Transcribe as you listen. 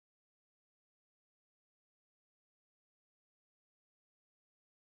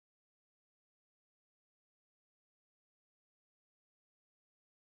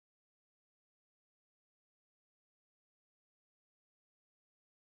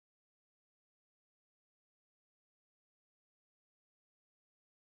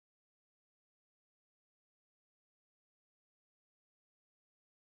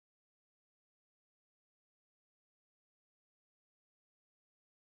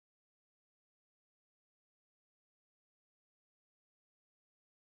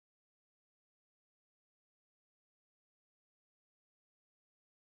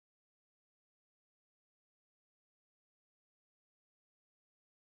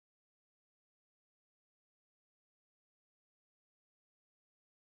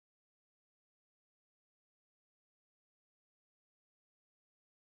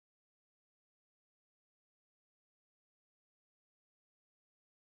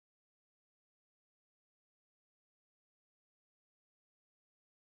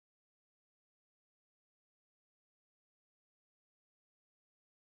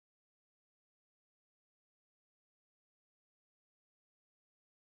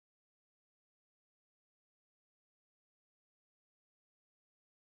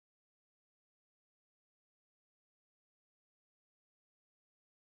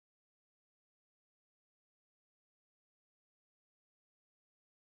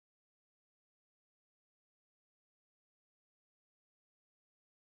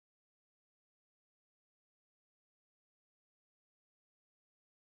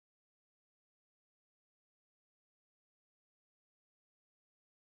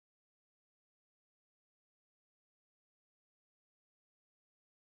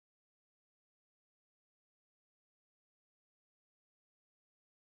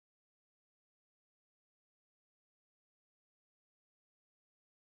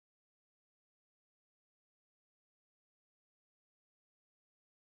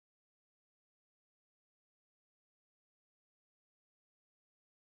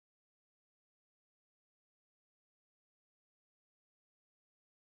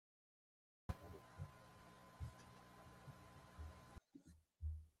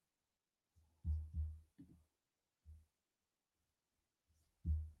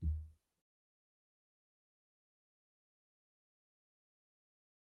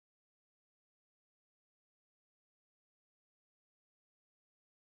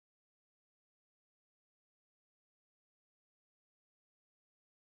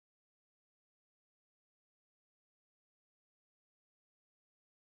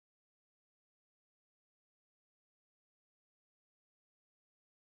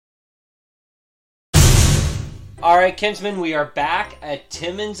All right, Kinsman, we are back at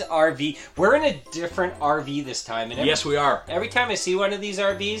Timmins RV. We're in a different RV this time. And yes, we are. Every time I see one of these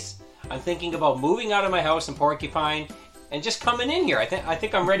RVs, I'm thinking about moving out of my house in Porcupine and just coming in here. I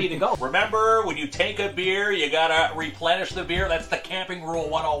think I'm ready to go. Remember, when you take a beer, you gotta replenish the beer. That's the camping rule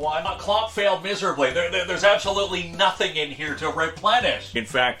 101. Klopp failed miserably. There's absolutely nothing in here to replenish. In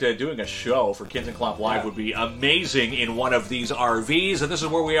fact, doing a show for Kins and Klopp Live would be amazing in one of these RVs. And this is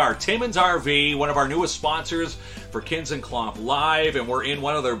where we are. Timmins RV, one of our newest sponsors for Kins and Klopp Live. And we're in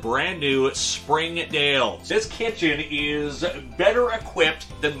one of their brand new Springdales. This kitchen is better equipped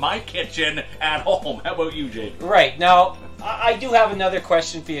than my kitchen at home. How about you, Jake? Right. Now, I do have another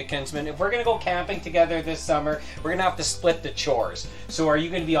question for you, Kinsman. If we're going to go camping together this summer, we're going to have to split the chores. So are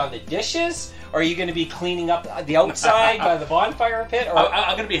you going to be on the dishes? Or are you going to be cleaning up the outside by the bonfire pit? Or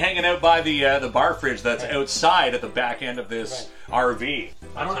I'm going to be hanging out by the bar fridge that's outside at the back end of this RV.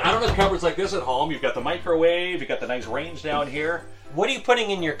 I don't have cupboards like this at home. You've got the microwave. You've got the nice range down here. What are you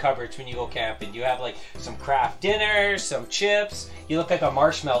putting in your cupboards when you go camping? Do you have like some craft dinners, some chips? You look like a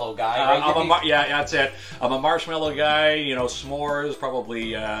marshmallow guy, right? Yeah, that's it. I'm a marshmallow guy, s'mores,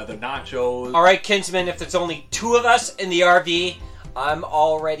 probably the nachos. All right, Kinsman, if there's only two of us in the RV, I'm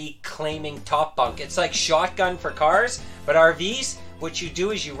already claiming top bunk. It's like shotgun for cars, but RVs, what you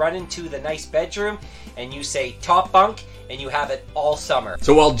do is you run into the nice bedroom and you say top bunk, and you have it all summer.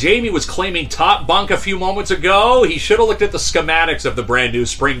 So while Jamie was claiming top bunk a few moments ago, he should have looked at the schematics of the brand new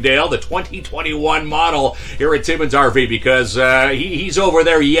Springdale, the 2021 model here at Timmins RV, because he's over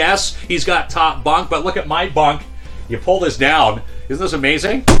there. Yes, he's got top bunk, but look at my bunk. You pull this down. Isn't this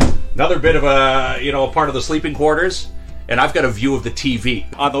amazing? Another bit of a part of the sleeping quarters. And I've got a view of the TV.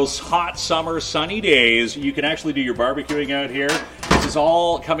 On those hot summer sunny days, you can actually do your barbecuing out here. This is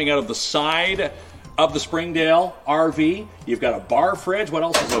all coming out of the side of the Springdale RV. You've got a bar fridge. What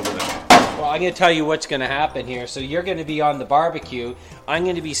else is over there? Well, I'm going to tell you what's going to happen here. So you're going to be on the barbecue. I'm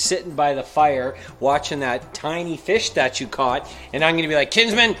going to be sitting by the fire watching that tiny fish that you caught. And I'm going to be like,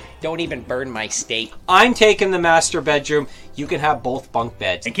 Kinsman, don't even burn my steak. I'm taking the master bedroom. You can have both bunk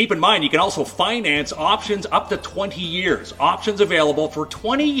beds. And keep in mind, you can also finance options up to 20 years. Options available for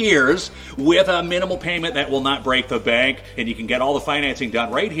 20 years with a minimal payment that will not break the bank. And you can get all the financing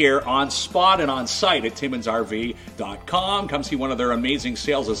done right here on spot and on site at timminsrv.com. Come see one of their amazing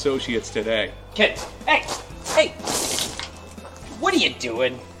sales associates today. Kids, hey, what are you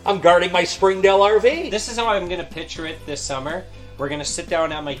doing? I'm guarding my Springdale RV. This is how I'm going to picture it this summer. We're going to sit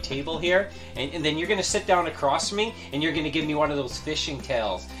down at my table here, and then you're going to sit down across from me, and you're going to give me one of those fishing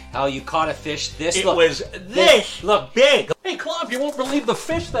tales. How you caught a fish this look. It was this look big. Hey, Klopp, you won't believe the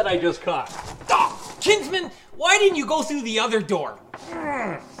fish that I just caught. Oh, Kinsman, why didn't you go through the other door?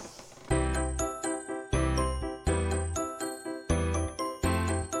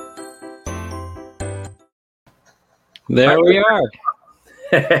 There we are.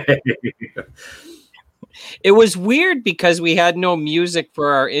 It was weird because we had no music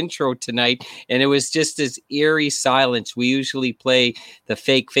for our intro tonight, and it was just this eerie silence. We usually play The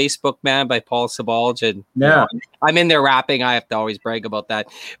Fake Facebook Man by Paul Sabalj, and I'm in there rapping. I have to always brag about that,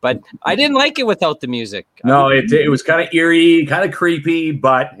 but I didn't like it without the music. No, it was kind of eerie, kind of creepy,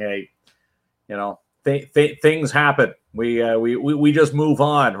 but hey, things happen. We just move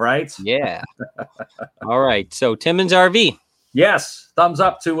on, right? Yeah. All right. So Timmins RV. Yes, thumbs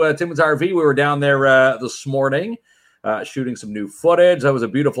up to Timmins RV. We were down there this morning shooting some new footage. That was a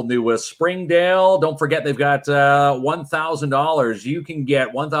beautiful new Springdale. Don't forget they've got $1,000. You can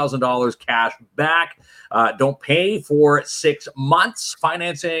get $1,000 cash back. Don't pay for 6 months.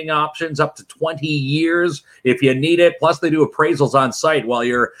 Financing options up to 20 years if you need it. Plus, they do appraisals on site while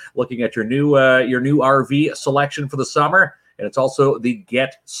you're looking at your new RV selection for the summer. And it's also the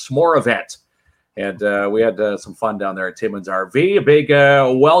Get S'more event. And we had some fun down there at Timmins RV. A big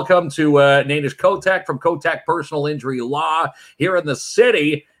welcome to Natish Kotek from Kotek Personal Injury Law here in the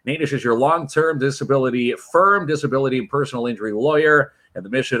city. Natish is your long-term disability firm, disability and personal injury lawyer. And the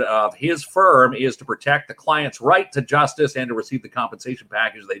mission of his firm is to protect the client's right to justice and to receive the compensation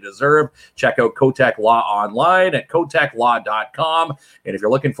package they deserve. Check out Kotek Law online at koteklaw.com. And if you're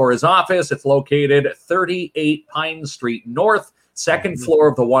looking for his office, it's located 38 Pine Street North, second floor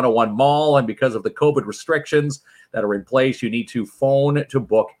of the 101 Mall. And because of the COVID restrictions that are in place, you need to phone to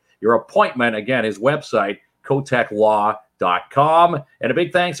book your appointment. Again, his website, koteklaw.com. And a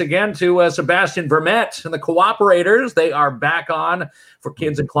big thanks again to Sebastian Vermette and the Cooperators. They are back on for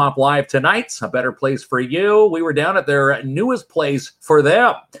Kins and Klopp Live tonight. A better place for you. We were down at their newest place for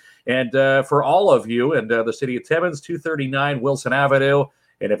them. And for all of you and the city of Timmins, 239 Wilson Avenue.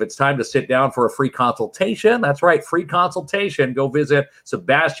 And if it's time to sit down for a free consultation, that's right, free consultation, go visit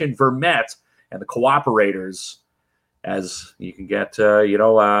Sebastian Vermette and the Cooperators as you can get,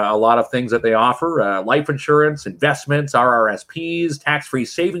 a lot of things that they offer, life insurance, investments, RRSPs, tax-free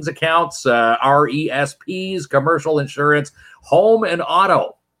savings accounts, RESPs, commercial insurance, home and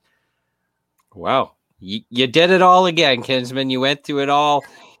auto. Wow. You did it all again, Kinsman. You went through it all.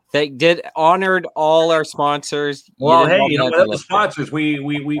 They honored all our sponsors. Well, hey, without the sponsors,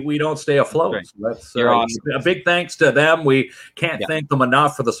 we don't stay afloat. Right. So that's awesome. A big thanks to them. We can't thank them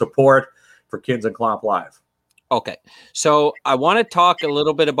enough for the support for Kins and Klomp Live. Okay, so I want to talk a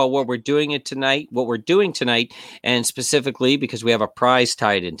little bit about what we're doing tonight, and specifically because we have a prize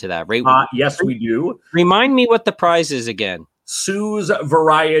tied into that, right? Yes, we do. Remind me what the prize is again. Sue's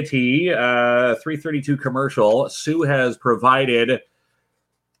Variety 332 commercial. Sue has provided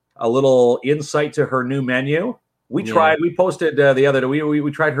a little insight to her new menu. We posted the other day,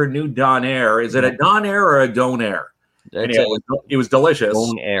 we tried her new Donair. Is it a Donair or a Donair? It was delicious.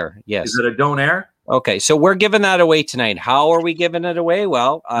 Donair, yes. Is it a Donair? Okay, so we're giving that away tonight. How are we giving it away?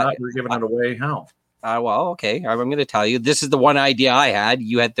 Well, we're giving it away how? Okay, I'm going to tell you. This is the one idea I had.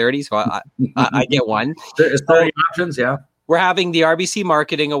 You had 30, so I get one. There's 30 options, yeah. We're having the RBC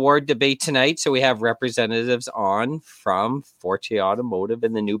Marketing Award debate tonight, so we have representatives on from Forte Automotive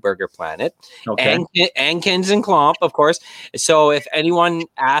and the New Burger Planet, and Kins and Klomp, of course. So if anyone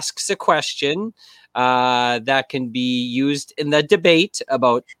asks a question that can be used in the debate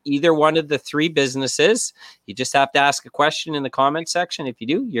about either one of the three businesses, you just have to ask a question in the comment section. If you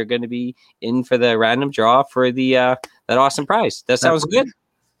do, you're going to be in for the random draw for the that awesome prize. That sounds good.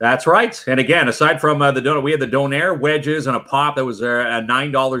 That's right. And again, aside from the donut, we had the Donair wedges and a pop. That was a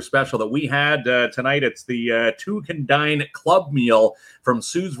 $9 special that we had tonight. It's the Two Can Dine Club Meal from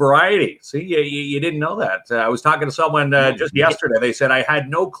Sue's Variety. See, you didn't know that. I was talking to someone just yesterday. They said, I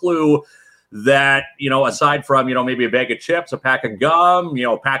had no clue that, aside from, maybe a bag of chips, a pack of gum,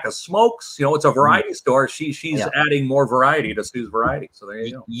 a pack of smokes, it's a variety store. She's adding more variety to Sue's Variety. So there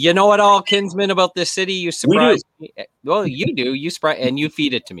you go. You know what all, Kinsman, about this city? You surprise me. Well, you do. You surprise, and you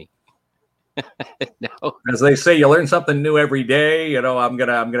feed it to me. No. As they say, you learn something new every day. I'm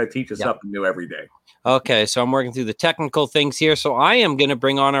gonna teach you something new every day. Okay, so I'm working through the technical things here. So I am going to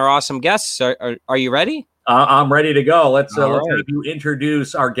bring on our awesome guests. Are you ready? I'm ready to go. Let's have you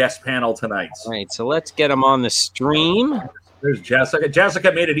introduce our guest panel tonight. All right, so let's get them on the stream. There's Jessica.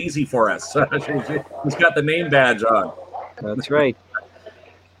 Jessica made it easy for us. She's got the name badge on. That's right.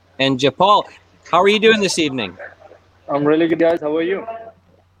 And Japal, how are you doing this evening? I'm really good, guys. How are you?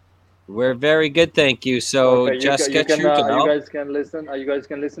 We're very good, thank you. So, okay, Jessica, you guys can listen. You guys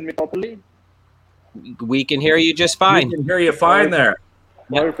can listen to me properly. We can hear you just fine. We can hear you fine there.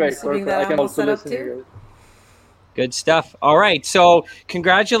 Perfect. I can also listen to you. Good stuff. All right. So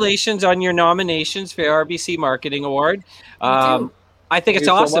congratulations on your nominations for the RBC Marketing Award. I think it's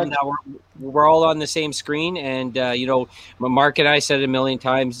awesome that we're all on the same screen. And, Mark and I said it a million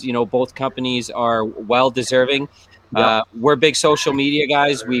times, both companies are well-deserving. Yep. We're big social media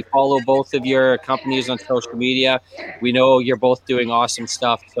guys. We follow both of your companies on social media. We know you're both doing awesome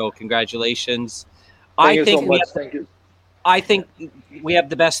stuff. So congratulations. Thank you. I think we have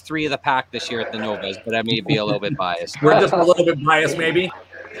the best three of the pack this year at the Novas, but I may be a little bit biased. We're just a little bit biased, maybe.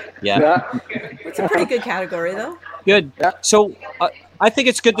 Yeah. It's a pretty good category, though. Good. Yeah. So I think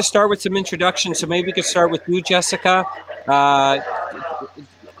it's good to start with some introductions. So maybe we could start with you, Jessica.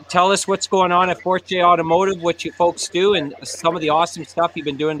 Tell us what's going on at Forte Automotive, what you folks do, and some of the awesome stuff you've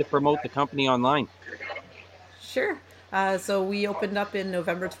been doing to promote the company online. Sure. So we opened up in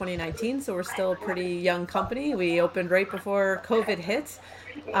November 2019, so we're still a pretty young company. We opened right before COVID hit,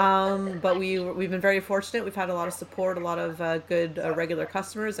 but we've been very fortunate. We've had a lot of support, a lot of good regular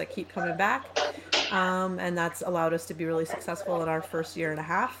customers that keep coming back, and that's allowed us to be really successful in our first year and a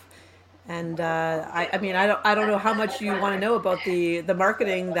half. And I don't know how much you want to know about the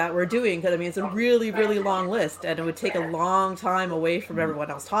marketing that we're doing, because it's a really, really long list, and it would take a long time away from everyone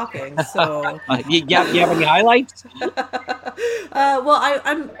else talking. So you have any highlights? Well,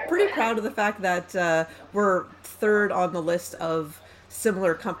 I'm pretty proud of the fact that we're third on the list of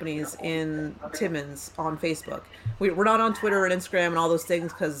similar companies in Timmins on Facebook. We're not on Twitter and Instagram and all those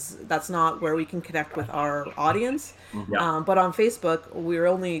things, because that's not where we can connect with our audience. Mm-hmm. But on Facebook,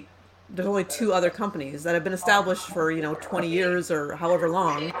 there's only two other companies that have been established for 20 years or however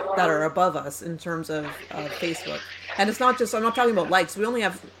long that are above us in terms of Facebook. And it's not just, I'm not talking about likes. We only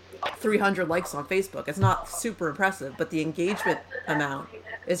have 300 likes on Facebook. It's not super impressive, but the engagement amount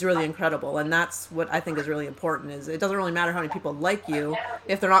is really incredible. And that's what I think is really important, is it doesn't really matter how many people like you.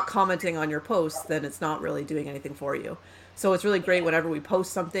 If they're not commenting on your posts, then it's not really doing anything for you. So it's really great whenever we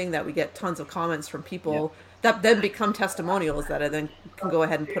post something that we get tons of comments from people that then become testimonials that I then can go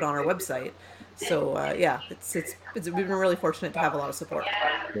ahead and put on our website. So yeah, it's we've been really fortunate to have a lot of support.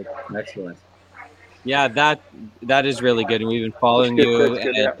 Excellent. Yeah, that is really good, and we've been following you. That's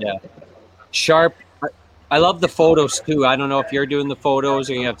good, And yeah. Sharp, I love the photos too. I don't know if you're doing the photos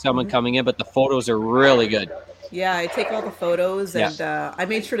or you have someone coming in, but the photos are really good. Yeah, I take all the photos, and I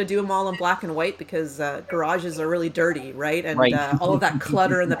made sure to do them all in black and white because garages are really dirty, right? And all of that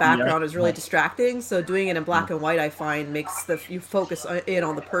clutter in the background is really distracting. So doing it in black and white, I find, makes you focus in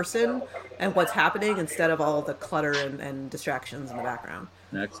on the person and what's happening instead of all the clutter and distractions in the background.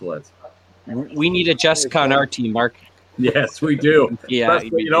 Excellent. We need a Jessica on our team, Mark. Yes, we do. Yeah,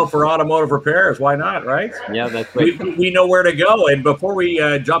 especially, for automotive repairs. Why not, right? Yeah, that's right. We know where to go. And before we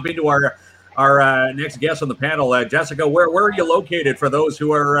jump into our next guest on the panel, Jessica, where are you located for those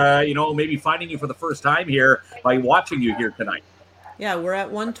who are maybe finding you for the first time here by watching you here tonight? Yeah, we're at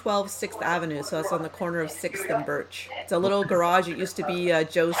 112 6th Avenue, so that's on the corner of 6th and Birch. It's a little garage. It used to be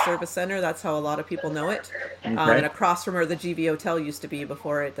Joe's Service Center. That's how a lot of people know it. Okay. And across from where the GV Hotel used to be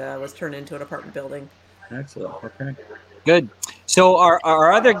before it was turned into an apartment building. Excellent. Okay. Good. So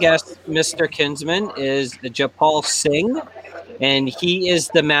our other guest, Mr. Kinsman, is Japal Singh, and he is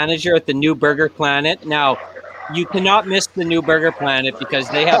the manager at the New Burger Planet. Now, you cannot miss the New Burger Planet because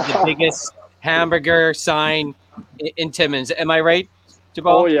they have the biggest hamburger sign in Timmins. Am I right,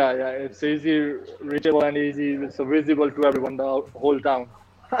 Japal? Oh yeah. It's easy, reachable, and easy. So visible to everyone, the whole town.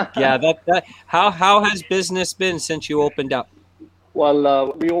 Yeah. That. How has business been since you opened up?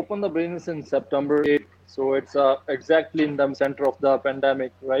 Well, we opened the business in September 8th, so it's exactly in the center of the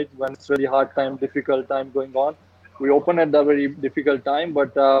pandemic, right? When it's really difficult time going on. We opened at a very difficult time,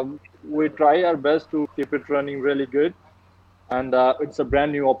 but we try our best to keep it running really good. And it's a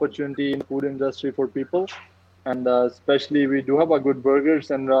brand new opportunity in the food industry for people. And especially we do have a good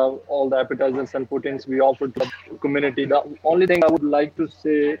burgers and all the appetizers and puddings we offer to the community. The only thing I would like to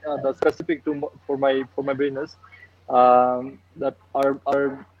say, the specific for my business, that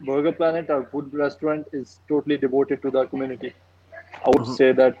our Burger Planet, our food restaurant, is totally devoted to the community. I would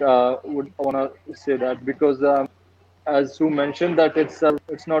say that I want to say that because as Sue mentioned, that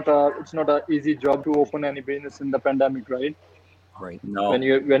it's not a easy job to open any business in the pandemic, right? Right. No. When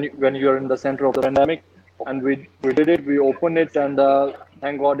you're in the center of the pandemic, and we did it, we opened it, and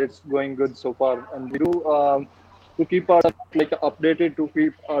thank God it's going good so far. And we do to keep ourselves updated, to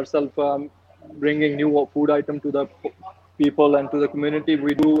keep ourselves bringing new food item to the people and to the community.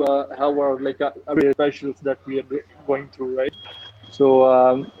 We do have our everyday specials that we are going through, right?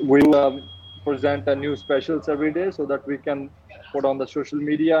 So we present new specials every day so that we can put on the social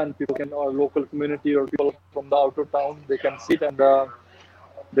media, and people can, our local community or people from the outer town, they can see it, and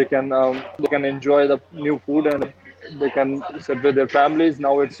they can enjoy the new food, and they can sit with their families.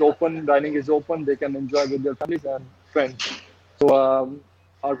 Now it's open, dining is open, they can enjoy with their families and friends. So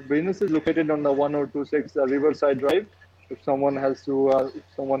our business is located on the 1026 Riverside Drive. If someone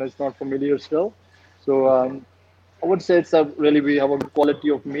is not familiar still, so I would say we have a good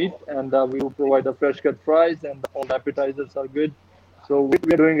quality of meat, and we will provide the fresh cut fries, and all the appetizers are good. So we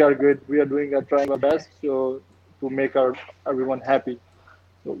are doing trying our best to make everyone happy.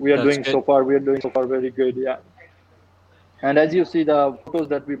 So we are doing so far very good, yeah. And as you see the photos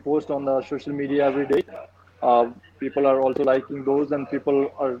that we post on the social media every day, people are also liking those, and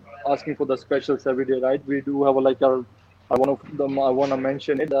people are asking for the specials every day, right? We do have one of them I want to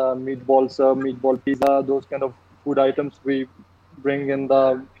mention it, meatball pizza, those kind of food items we bring in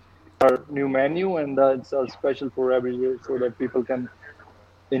our new menu, and it's a special for every year so that people can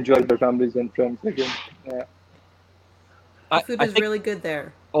enjoy their families and friends again. Yeah. The food is really good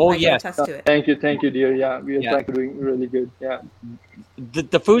there. Oh, I yes. can attest to it. Thank you, dear. Yeah, we are doing really good. Yeah.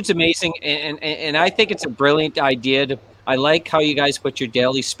 The food's amazing, and I think it's a brilliant idea. I like how you guys put your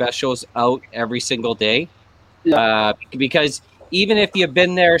daily specials out every single day. Yeah. Because even if you've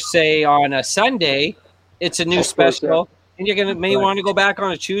been there, say, on a Sunday, it's a new special. And you're may want to go back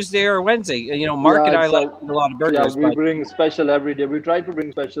on a Tuesday or Wednesday. Mark and I like a lot of burgers. Yeah, we bring special every day. We try to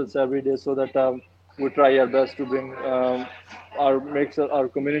bring specials every day so that we try our best to bring our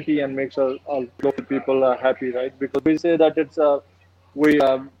community and makes our local people happy, right? Because we say that we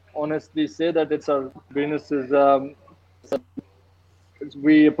honestly say that it's our business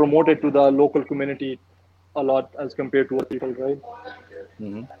we promote it to the local community a lot as compared to other people, right?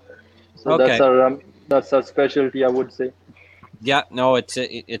 Mm-hmm. So that's our specialty, I would say. Yeah, no, it's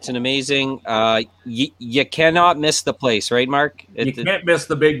an amazing. You cannot miss the place, right, Mark? You can't miss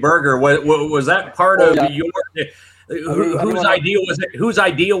the big burger. Was that part of your? Whose idea was it? Whose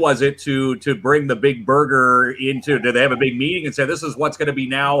idea was it to bring the big burger into? Did they have a big meeting and say this is what's going to be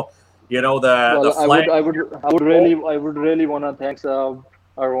now? The flag? I would really want to thank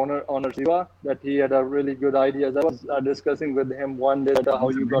our owner Siva, that he had a really good idea. I was discussing with him one day how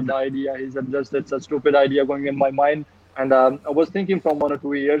you got the idea. He said, just it's a stupid idea going in my mind. And I was thinking from 1 or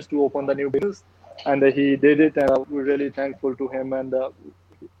 2 years to open the new business. And he did it. And we're really thankful to him. And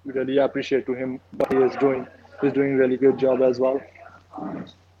we really appreciate to him what he is doing. He's doing a really good job as well.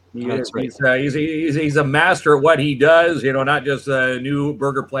 He's a master at what he does, not just New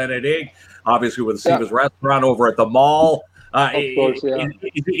Burger Planet Inc., obviously with Siva's restaurant over at the mall. Of course, yeah.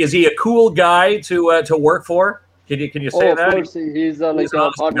 Is he a cool guy to work for? Can you say that? Of course, he's like a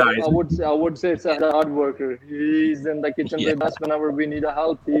hard guy. I would say it's a hard worker. He's in the kitchen with us whenever we need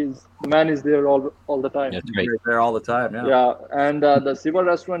help. The man is there all the time. That's right. He's there all the time. Yeah. Yeah, and the Siva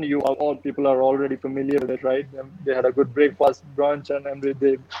restaurant, all people are already familiar with it, right? They had a good breakfast, brunch, and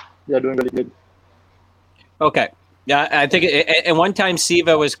they are doing really good. Okay. Yeah, I think and one time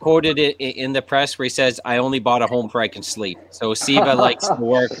Siva was quoted in the press where he says, "I only bought a home where I can sleep." So Siva likes to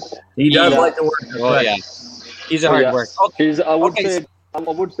work. He does like to work. Oh yeah, he's a hard worker. Okay. I would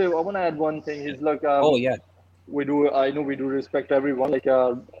say I want to add one thing. He's like, we do. I know we do respect everyone. Like,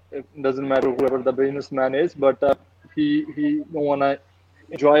 it doesn't matter whoever the businessman is, but he don't wanna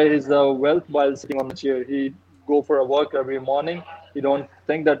enjoy his wealth while sitting on the chair. He go for a walk every morning. He don't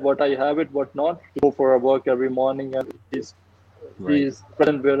think that what I have it, what not. He go for a walk every morning, and he's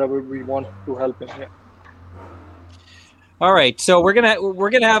present wherever we want to help him. Yeah. All right, so we're gonna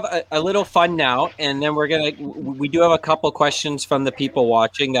have a little fun now, and then we do have a couple questions from the people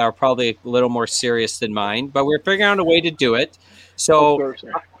watching that are probably a little more serious than mine, but we're figuring out a way to do it. So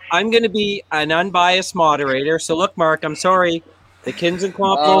I'm going to be an unbiased moderator. So look, Mark, I'm sorry. The Kins and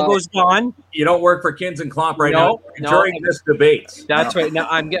Klomp logo's gone. You don't work for Kins and Klomp right now during this debate. That's right. Now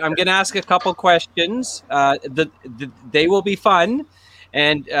I'm going to ask a couple questions. They will be fun,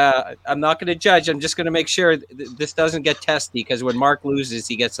 and I'm not going to judge. I'm just going to make sure this doesn't get testy, because when Mark loses,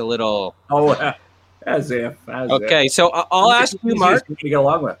 he gets a little. As if. Okay, so I'll ask you, Mark. To get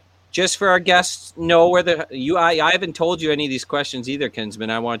along with. Just for our guests, know whether I haven't told you any of these questions either, Kinsman.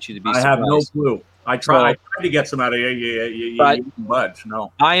 I want you to be surprised. I have no clue. I tried to get some out of you budge.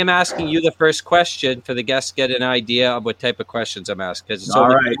 No. I am asking you the first question for the guests get an idea of what type of questions I'm asking,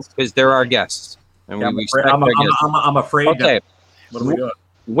 because they're our guests. And I'm afraid. Okay. What are we doing?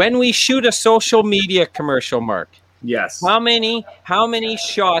 When we shoot a social media commercial, Mark. Yes. How many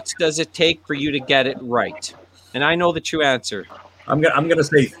shots does it take for you to get it right? And I know that you answer. I'm gonna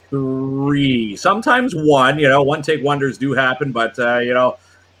say 3. Sometimes 1. One take wonders do happen, but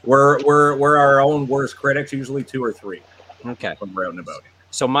we're our own worst critics. Usually 2 or 3. Okay. From roundabout.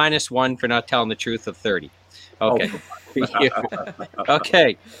 So -1 for not telling the truth of 30. Okay.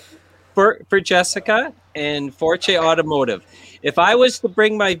 Okay. For Jessica and Forte Automotive, if I was to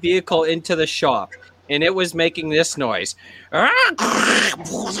bring my vehicle into the shop and it was making this noise,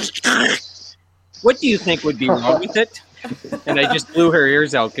 what do you think would be wrong with it? And I just blew her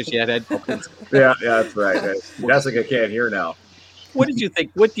ears out because she had headphones. Yeah, that's right. Jessica can't hear now. What did you think?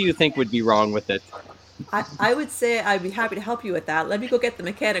 What do you think would be wrong with it? I would say I'd be happy to help you with that. Let me go get the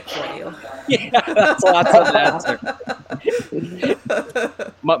mechanic for you. Yeah, that's lots of answer.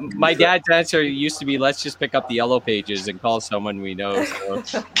 My dad's answer used to be, let's just pick up the yellow pages and call someone we know.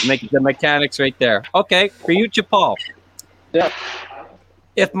 So make the mechanics right there. Okay, for you, Chapal. Yeah.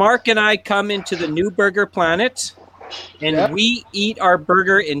 If Mark and I come into the New Burger Planet and we eat our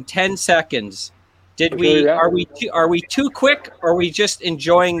burger in 10 seconds, are we too quick, or are we just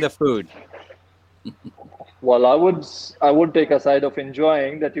enjoying the food? Well, I would take a side of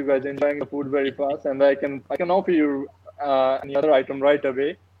enjoying that you guys enjoying the food very fast, and I can offer you any other item right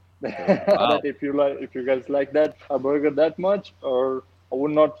away. That if you guys like a burger that much, or I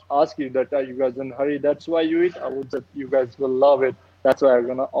would not ask you that you guys in a hurry. That's why you eat. I would say you guys will love it. That's why I'm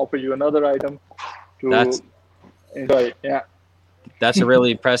gonna offer you another item to enjoy. Yeah. That's a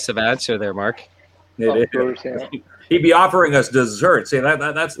really impressive answer there, Mark. Of course, yeah. He'd be offering us desserts.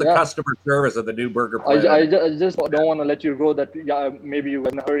 That's the customer service of the New Burger Planet. I just don't want to let you go. That maybe you were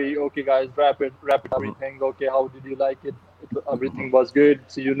in a hurry. Okay, guys, wrap it, everything. Okay, how did you like it? Everything was good.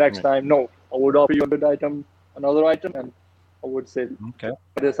 See you next time. No, I would offer you a good item, another item, and I would say, okay,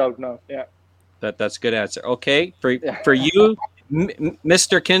 this out now. Yeah. That's a good answer. Okay, for you,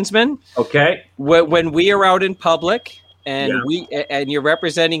 Mr. Kinsman. Okay. When we are out in public and you're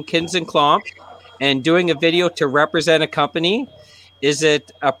representing Kins and Klomp and doing a video to represent a company, is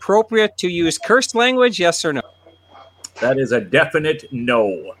it appropriate to use curse language? Yes or no? That is a definite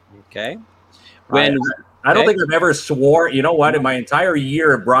no. Okay. I don't think I've ever sworn. You know what? In my entire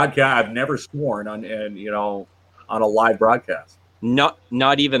year of broadcast, I've never sworn on a live broadcast.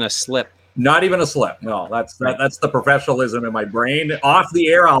 Not even a slip. Not even a slip. No, that's the professionalism in my brain. Off the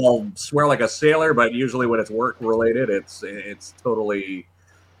air, I'll swear like a sailor, but usually when it's work related, it's totally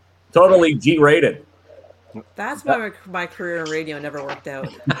G-rated. That's why my career in radio never worked out.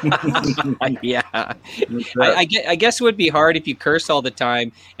 Yeah. I guess it would be hard if you curse all the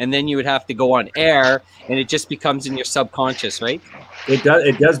time and then you would have to go on air and it just becomes in your subconscious, right? It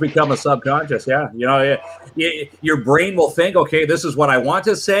does become a subconscious, yeah. You know, your brain will think, okay, this is what I want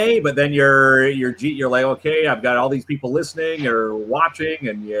to say, but then you're like, okay, I've got all these people listening or watching,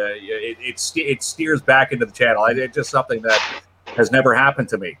 and it steers back into the channel. It's just something that has never happened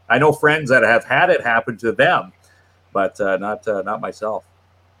to me. I know friends that have had it happen to them, but not myself.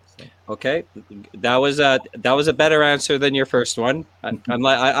 So. Okay, that was a better answer than your first one.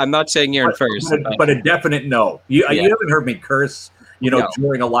 I'm not saying you're in first, but a definite no. You haven't heard me curse, no.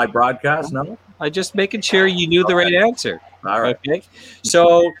 During a live broadcast, no. I'm just making sure you knew the right answer. All right. Okay.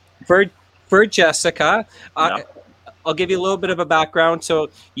 So for Jessica, I'll give you a little bit of a background. So,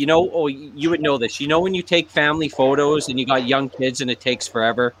 you would know this. When you take family photos and you got young kids and it takes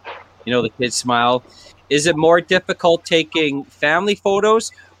forever, the kids smile. Is it more difficult taking family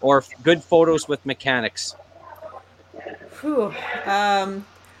photos or good photos with mechanics? Whew.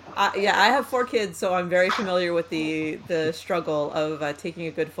 I have 4 kids, so I'm very familiar with the struggle of taking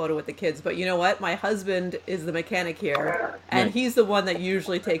a good photo with the kids. But you know what? My husband is the mechanic here, and he's the one that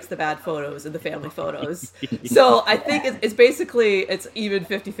usually takes the bad photos and the family photos. So I think it's even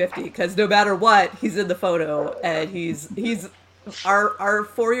 50-50, because no matter what, he's in the photo, and he's our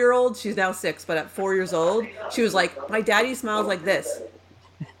 4-year-old. She's now 6, but at 4 years old, she was like, "My daddy smiles like this."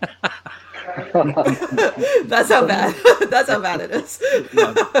 That's how bad it is.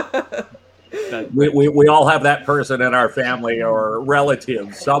 We all have that person in our family or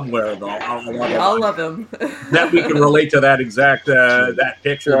relative somewhere, though. We all love him. That we can relate to that exact that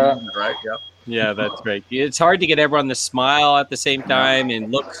picture, right? Yeah. Yeah, that's great. It's hard to get everyone to smile at the same time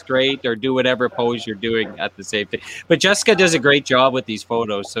and look straight or do whatever pose you're doing at the same time. But Jessica does a great job with these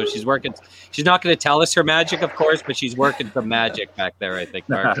photos. So she's working. She's not going to tell us her magic, of course, but she's working some magic back there, I think,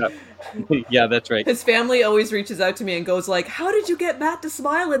 Mark. Yeah, that's right. His family always reaches out to me and goes like, "How did you get Matt to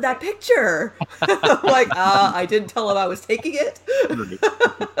smile in that picture?" I'm like, I didn't tell him I was taking it.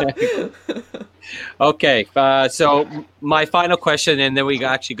 Okay, so my final question, and then we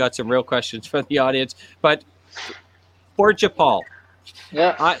actually got some real questions from the audience. But for Japal,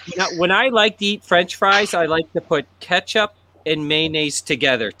 when I like to eat French fries, I like to put ketchup and mayonnaise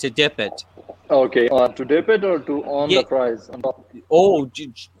together to dip it. Okay, to dip it or the fries? Oh,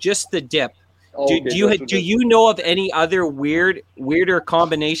 just the dip. Okay, do you know of any other weirder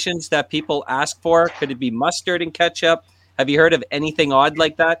combinations that people ask for? Could it be mustard and ketchup? Have you heard of anything odd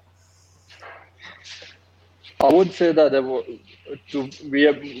like that? I would say that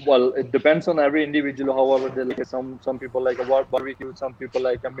it depends on every individual. However, they like some people like a barbecue, some people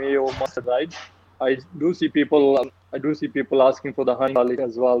like a mayo, mustard, right? I do see people asking for the honey garlic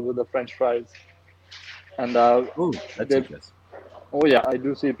as well with the French fries. And I do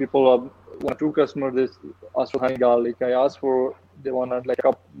see people. 2 customers they asked for honey garlic. I asked for they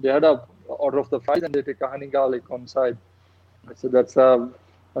had a order of the fries and they take a honey garlic on side. I said that's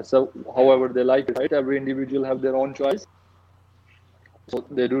however they like it, right? Every individual have their own choice. So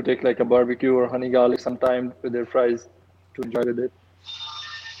they do take like a barbecue or honey garlic sometime with their fries to enjoy with it.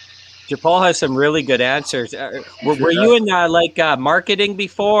 Japal has some really good answers. Were you in marketing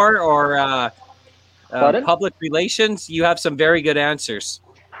before or public relations? You have some very good answers.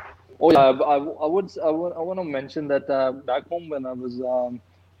 Oh yeah, I want to mention that back home when I was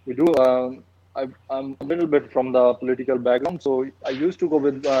I'm a little bit from the political background, so I used to go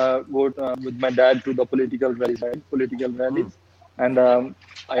with my dad to the political rallies, and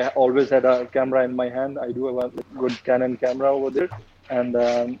I always had a camera in my hand. I do have a good Canon camera over there, and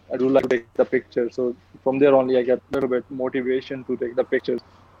I do like to take the pictures. So from there only, I get a little bit motivation to take the pictures.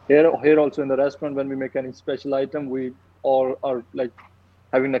 Here also in the restaurant, when we make any special item, we all are like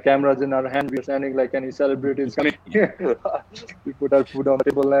having the cameras in our hand. We're standing like any celebrities coming. We put our food on the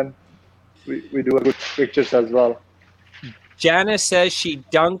table and we do a good pictures as well. Janice says she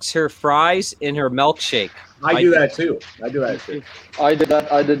dunks her fries in her milkshake. I do that too. I did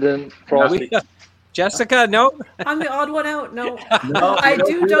that. I did in frosty. Jessica, no? I'm the odd one out. No, I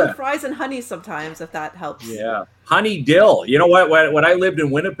do dunk fries and honey sometimes, if that helps. Yeah. Honey dill. You know what? When I lived in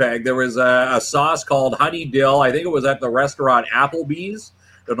Winnipeg, there was a sauce called honey dill. I think it was at the restaurant Applebee's.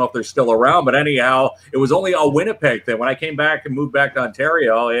 Don't know if they're still around, but anyhow, it was only a Winnipeg thing. When I came back and moved back to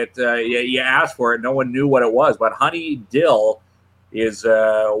Ontario, you asked for it. No one knew what it was. But honey dill is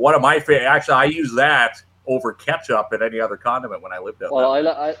one of my favorite. Actually, I use that over ketchup and any other condiment when I lived out there.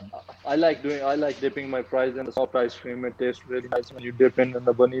 Well, I like dipping my fries in the soft ice cream. It tastes really nice when you dip in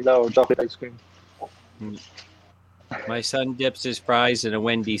the vanilla or chocolate ice cream. My son dips his fries in a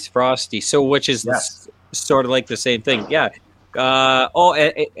Wendy's Frosty. So, which is sort of like the same thing. Yeah.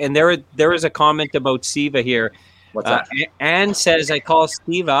 And there is a comment about Siva here. What's that? Anne says, I call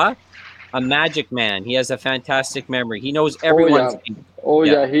Siva a magic man. He has a fantastic memory. He knows everyone's name. Oh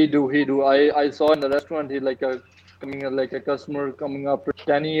yeah, he do. I saw in the restaurant, he like a customer coming after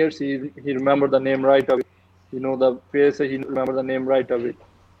 10 years, he remembered the name right away. You know the face, he remembered the name right away.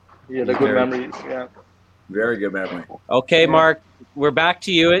 He had a good memory. Yeah. Very good memory. Okay, Mark, we're back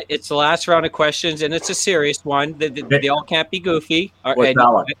to you. It's the last round of questions, and it's a serious one. They all can't be goofy. And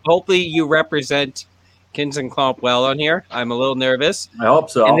hopefully you represent Kins and Klomp well on here. I'm a little nervous. I hope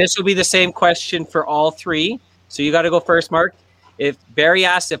so. And this will be the same question for all three. So you got to go first, Mark. If Barry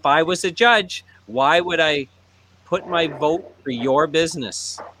asked if I was a judge, why would I put my vote for your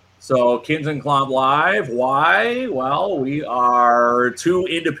business? So Kins and Klomp Live, why? Well, we are two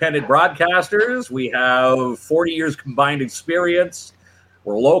independent broadcasters. We have 40 years combined experience.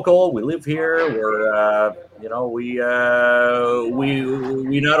 We're local. We live here. We're,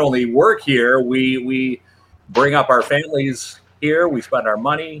 we not only work here, we bring up our families here. We spend our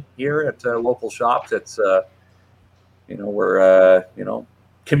money here at local shops. It's, we're,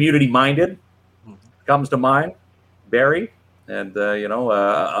 community minded. Comes to mind, Barry. And,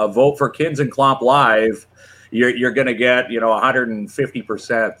 a vote for Kins and Klomp Live, you're going to get,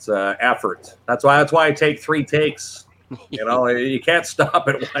 150% effort. That's why I take 3 takes. You can't stop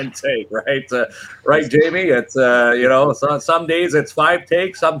at 1 take, right? Right, Jamie? It's, some days it's 5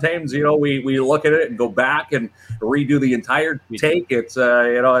 takes. Sometimes, we look at it and go back and redo the entire take. It's,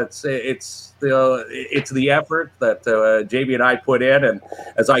 it's the effort that Jamie and I put in. And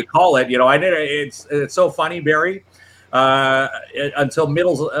as I call it, it's so funny, Barry. Until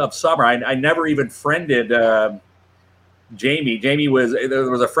middle of summer, I never even friended Jamie. There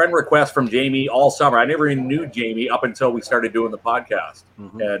was a friend request from Jamie all summer. I never even knew Jamie up until we started doing the podcast.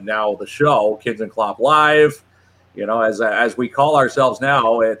 And now the show, Kins and Klomp Live, as we call ourselves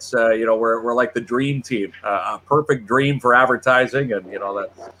now, it's we're like the dream team, a perfect dream for advertising, and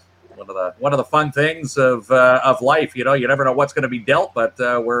that's one of the fun things of life. You never know what's going to be dealt, but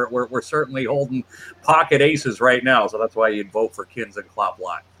we're certainly holding pocket aces right now. So that's why you'd vote for Kins and Klomp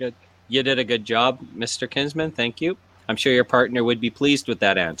Live. Good. You did a good job, Mr. Kinsman. Thank you. I'm sure your partner would be pleased with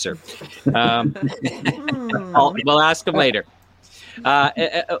that answer. We'll ask him later.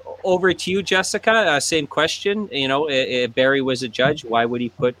 Over to you, Jessica. Same question. If Barry was a judge, why would he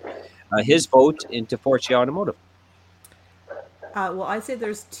put his vote into Forte Automotive? Well, I'd say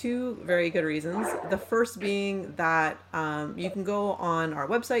there's 2 very good reasons. The first being that you can go on our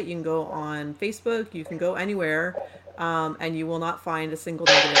website, you can go on Facebook, you can go anywhere, and you will not find a single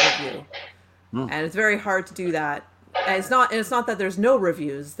negative review. And it's very hard to do that. And it's not that there's no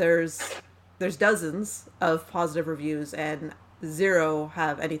reviews. There's dozens of positive reviews, and 0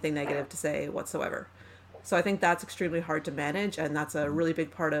 have anything negative to say whatsoever. So I think that's extremely hard to manage, and that's a really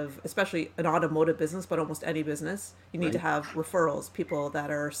big part of, especially an automotive business, but almost any business. You need to have referrals, people that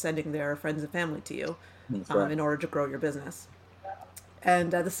are sending their friends and family to you in order to grow your business.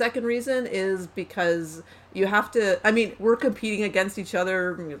 And the second reason is because you have to, we're competing against each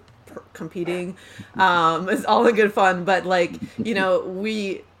other. Competing is all in good fun, but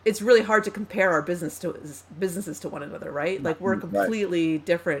it's really hard to compare our businesses to one another, right? Like, we're completely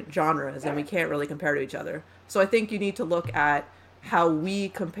different genres, and we can't really compare to each other. So I think you need to look at how we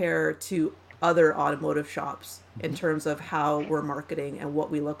compare to other automotive shops in terms of how we're marketing and what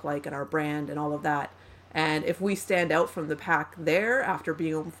we look like and our brand and all of that. And if we stand out from the pack there after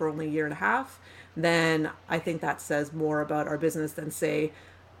being open for only a year and a half, then I think that says more about our business than, say,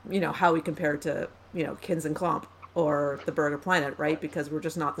 how we compare to, Kins and Klomp or the Burger Planet, right? Because we're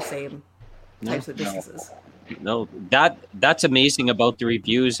just not the same types of businesses. No, that's amazing about the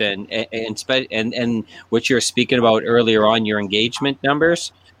reviews and what you're speaking about earlier on, your engagement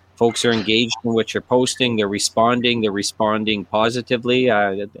numbers. Folks are engaged in what you're posting. They're responding positively.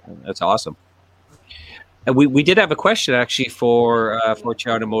 That's awesome. And we did have a question actually for Forte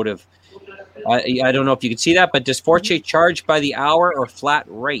Automotive. I don't know if you can see that, but does Forte charge by the hour or flat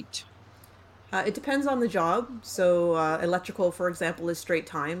rate? It depends on the job. So electrical, for example, is straight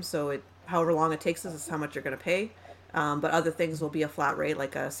time. So however long it takes us is how much you're going to pay. But other things will be a flat rate,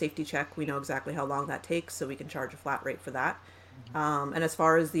 like a safety check. We know exactly how long that takes, so we can charge a flat rate for that. And as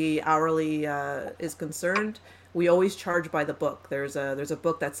far as the hourly is concerned, we always charge by the book. There's a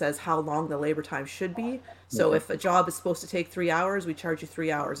book that says how long the labor time should be. So if a job is supposed to take 3 hours, we charge you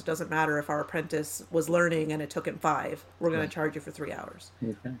 3 hours. It doesn't matter if our apprentice was learning and it took him 5. We're going to charge you for 3 hours.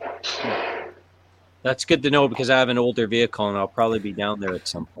 Okay. That's good to know because I have an older vehicle and I'll probably be down there at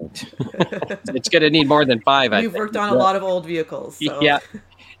some point. It's going to need more than 5. You've worked on a lot of old vehicles. So. Yeah.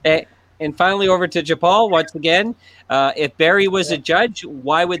 And finally, over to Japal once again. If Barry was a judge,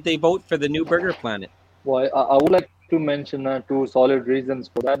 why would they vote for the new Burger Planet? Well, I would like to mention 2 solid reasons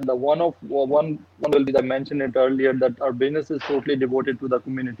for that. The one will be, I mentioned it earlier, that our business is totally devoted to the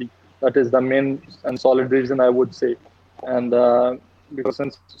community. That is the main and solid reason, I would say. And because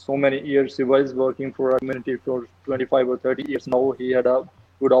since so many years Siva is working for our community for 25 or 30 years now, he had a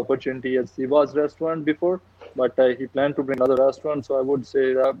good opportunity at Siva's restaurant before, but he planned to bring another restaurant. So I would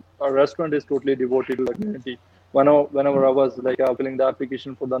say that our restaurant is totally devoted to the community. Whenever I was filling the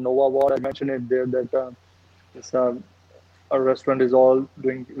application for the Nova Award, I mentioned it there that our restaurant is all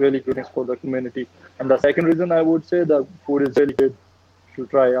doing really good things for the community. And the second reason, I would say, the food is really good to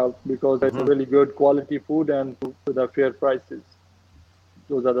try out because it's a really good quality food and with the fair prices.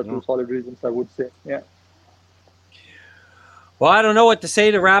 Those are the 2 solid reasons, I would say. Yeah. Well, I don't know what to say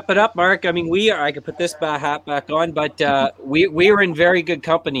to wrap it up, Mark. I mean, I could put this hat back on, but we are in very good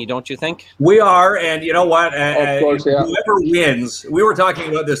company, don't you think? We are, and you know what? Of course, yeah. Whoever wins, we were talking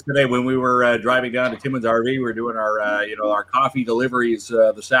about this today when we were driving down to Timmins RV. We were doing our, our coffee deliveries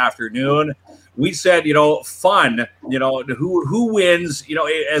this afternoon. We said, fun, who wins,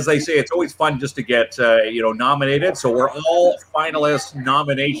 as they say, it's always fun just to get, nominated. So we're all finalist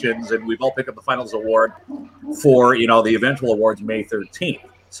nominations, and we've all picked up the finals award for, the eventual awards May 13th.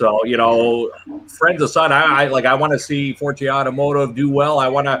 So, friends aside, I want to see Forte Automotive do well. I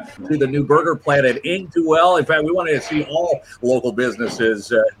want to see the new Burger Planet Inc. do well. In fact, we want to see all local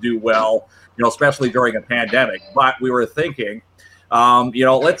businesses do well, especially during a pandemic. But we were thinking,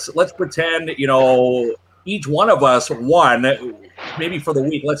 let's pretend, each one of us won, maybe for the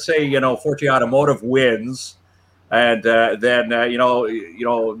week. Let's say, Forte Automotive wins. And then,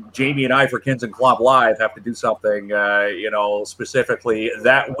 Jamie and I for Kins and Klomp Live have to do something, specifically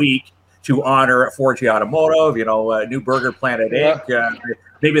that week to honor Forte Automotive, new Burger Planet Inc.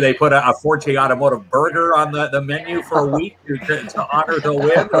 Maybe they put a Forte Automotive burger on the menu for a week to honor the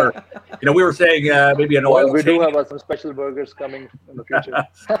win. Or, we were saying maybe an oil we change. do have some special burgers coming in the future.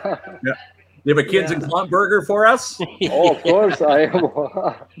 You have a Kins and Klomp burger for us? Oh, of course. I am.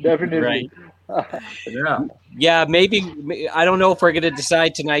 Definitely. Right. Yeah. Yeah, maybe I don't know if we're going to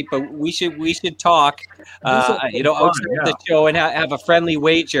decide tonight, but we should talk, outside the show and have a friendly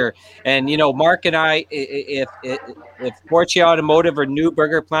wager. And Mark and I, if Forte Automotive or New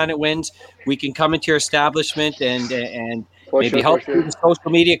Burger Planet wins, we can come into your establishment and maybe help do the social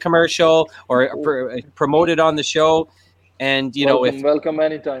media commercial or promote it on the show. And welcome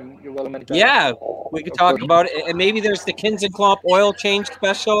anytime. You're welcome anytime. Yeah, we could talk about it. And maybe there's the Kins and Klomp oil change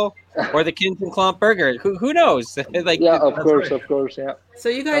special or the Kins and Klomp burger. Who knows? Of course, yeah. So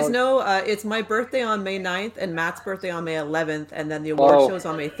you guys know it's my birthday on May 9th and Matt's birthday on May 11th, and then the award show's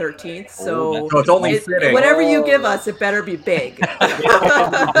on May 13th. So it's only fitting. Whatever you give us, it better be big.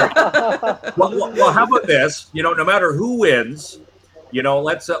 well, how about this? No matter who wins,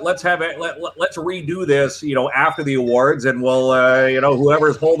 let's have it. Let's redo this. After the awards, and we'll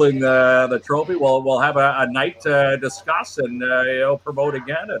whoever's holding the trophy, we'll have a night to discuss and promote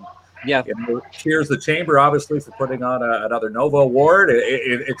again. And cheers the chamber, obviously, for putting on another Nova Award.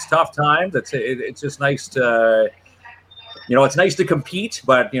 It's tough times. It's just nice to. It's nice to compete,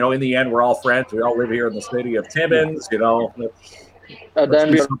 but in the end, we're all friends. We all live here in the city of Timmins. Then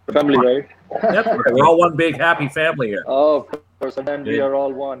we're family, right? Yep, we're all one big happy family here. Oh. And then we are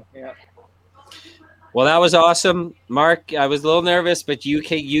all one. Yeah. Well, that was awesome, Mark. I was a little nervous, but you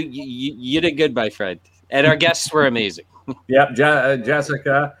did good, my friend. And our guests were amazing. Yep,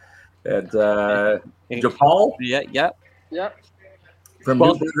 Jessica and Japal. Yeah. From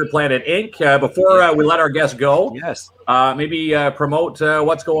New Burger Planet Inc. Before we let our guests go, yes, maybe promote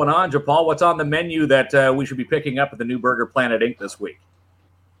what's going on, Japal. What's on the menu that we should be picking up at the New Burger Planet Inc. this week?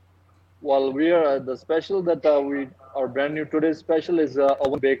 Well, we are the special that our brand new today's special is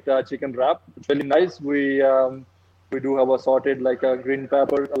oven baked chicken wrap. It's really nice. We do have assorted like a green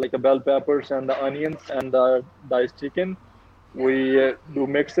pepper, like a bell peppers and the onions and diced chicken. We do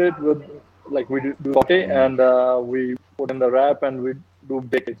mix it with we do saute and we put in the wrap and we do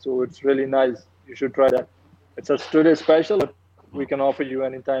bake it. So it's really nice. You should try that. It's a today's special. But we can offer you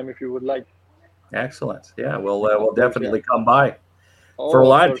anytime if you would like. Excellent. Yeah, we'll definitely come by for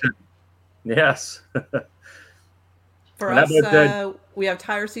lunch. Yes. For us, we have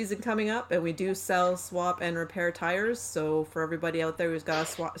tire season coming up, and we do sell, swap, and repair tires. So for everybody out there who's got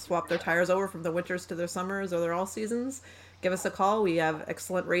to swap their tires over from the winters to their summers or their all seasons, give us a call. We have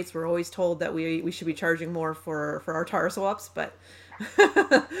excellent rates. We're always told that we should be charging more for our tire swaps, but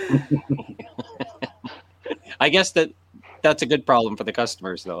I guess that's a good problem for the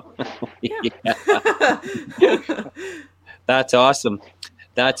customers, though. Yeah. That's awesome.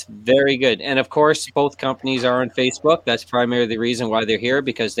 That's very good. And of course, both companies are on Facebook. That's primarily the reason why they're here,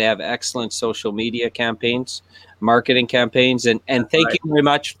 because they have excellent social media campaigns, marketing campaigns. And thank you very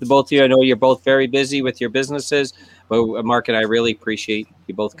much to both of you. I know you're both very busy with your businesses, but Mark and I really appreciate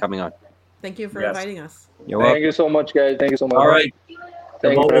you both coming on. Thank you for inviting us. You're welcome. Thank you so much, guys. Thank you so much. All right.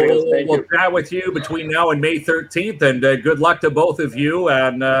 We'll chat with you between now and May 13th, and good luck to both of you.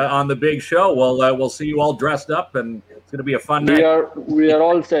 And on the big show, we'll see you all dressed up, and it's going to be a fun night. We are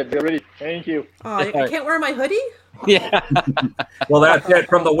all set. We're ready. Thank you. Oh, I can't wear my hoodie? Yeah. Well, that's it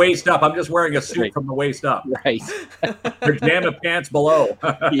from the waist up. I'm just wearing a suit from the waist up. Right. Pajama pants below.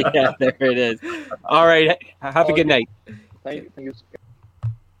 Yeah, there it is. All right. Have a good night. Thank you.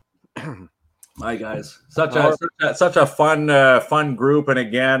 Hi guys, such a fun group, and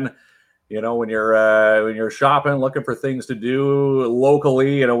again, when you're shopping, looking for things to do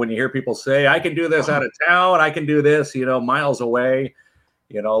locally, when you hear people say, "I can do this out of town, I can do this," miles away.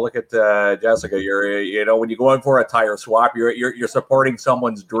 Look at Jessica. You're when you go in for a tire swap, you're supporting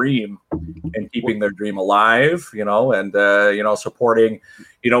someone's dream and keeping their dream alive. And supporting.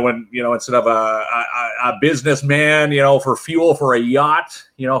 When instead of a businessman, for fuel for a yacht,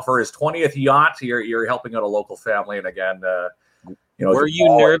 for his 20th yacht, you're helping out a local family. And again, were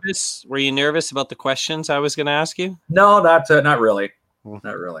you nervous? Were you nervous about the questions I was going to ask you? No, not really.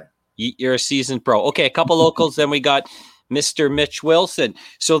 Not really. You're a seasoned pro. Okay, a couple locals. Then we got Mr. Mitch Wilson.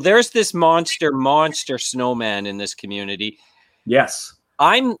 So there's this monster snowman in this community. Yes.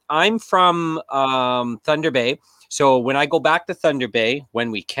 I'm from Thunder Bay. So when I go back to Thunder Bay,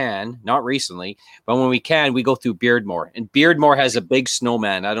 when we can, not recently, but when we can, we go through Beardmore. And Beardmore has a big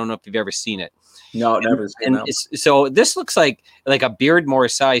snowman. I don't know if you've ever seen it. No, never seen it. So this looks like a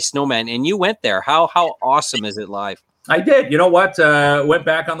Beardmore-sized snowman. And you went there. How awesome is it live? I did. You know what? Went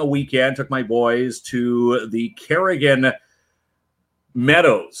back on the weekend, took my boys to the Kerrigan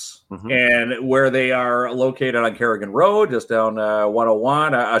Meadows, and where they are located on Kerrigan Road, just down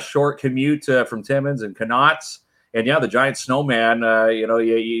 101, a short commute from Timmins and Connaughts. And yeah, the giant snowman,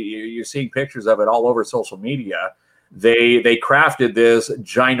 you're seeing pictures of it all over social media. They crafted this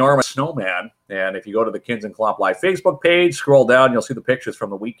ginormous snowman. And if you go to the Kins and Klomp Live Facebook page, scroll down, you'll see the pictures from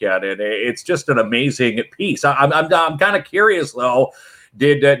the weekend. And it's just an amazing piece. I'm kind of curious, though,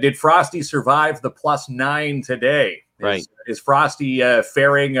 did Frosty survive the +9 today? Right. Is Frosty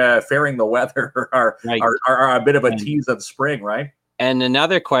faring the weather are a bit of a tease of spring, right? And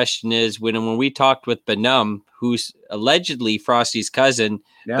another question is when we talked with Benum, who's allegedly Frosty's cousin,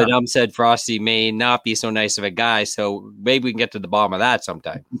 Benum said Frosty may not be so nice of a guy. So maybe we can get to the bottom of that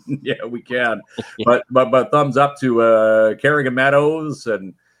sometime. Yeah, we can. But thumbs up to Kerrigan Meadows,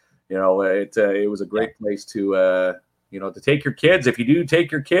 and it was a great place to to take your kids. If you do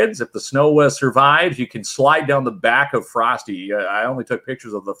take your kids, if the snow survives, you can slide down the back of Frosty. I only took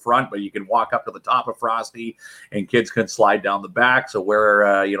pictures of the front, but you can walk up to the top of Frosty, and kids can slide down the back. So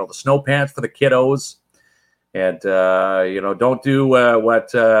wear, the snow pants for the kiddos, and don't do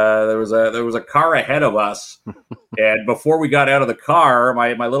what there was a car ahead of us, and before we got out of the car,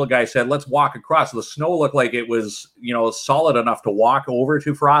 my little guy said, "Let's walk across." So the snow looked like it was solid enough to walk over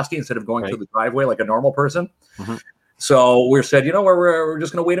to Frosty instead of going through the driveway like a normal person. So we said, we're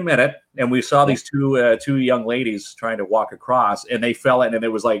just going to wait a minute. And we saw these two young ladies trying to walk across, and they fell in, and it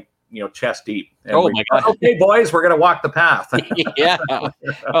was like, chest deep. And my God. Okay, boys, we're going to walk the path. Yeah.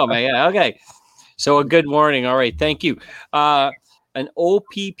 Oh, my God. Okay. So a good warning. All right. Thank you. An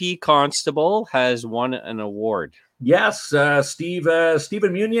OPP constable has won an award. Yes,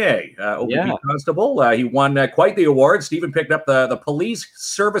 Stephen Munier, OPP constable. He won quite the award. Stephen picked up the Police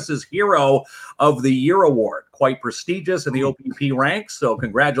Services Hero of the Year award. Quite prestigious in the OPP ranks. So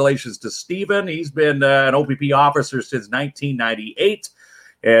congratulations to Stephen. He's been an OPP officer since 1998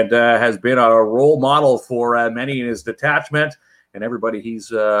 and has been a role model for many in his detachment and everybody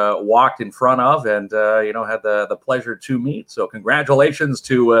he's walked in front of and had the pleasure to meet. So congratulations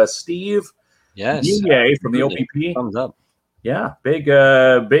to Steve. Yes, from the OPP. Thumbs up. Yeah, big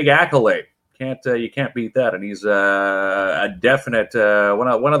accolade. You can't beat that. And he's a definite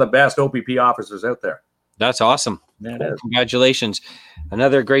one of the best OPP officers out there. That's awesome. Yeah, it is. Congratulations.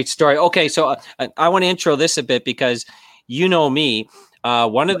 Another great story. Okay, so I want to intro this a bit because you know me.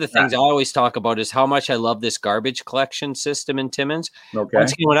 One of the things I always talk about is how much I love this garbage collection system in Timmins. Okay.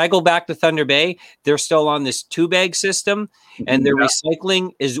 Once again, when I go back to Thunder Bay, they're still on this 2-bag system, and their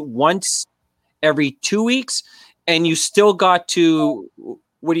recycling is once every 2 weeks, and you still got to,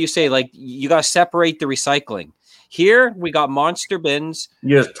 what do you say? Like, you got to separate the recycling. Here, we got monster bins.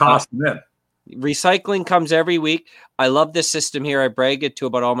 You just toss them in. Recycling comes every week. I love this system here. I brag it to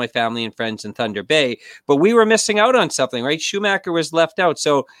about all my family and friends in Thunder Bay, but we were missing out on something, right? Schumacher was left out.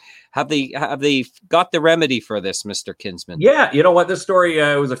 So have they got the remedy for this, Mr. Kinsman? Yeah, you know what? This story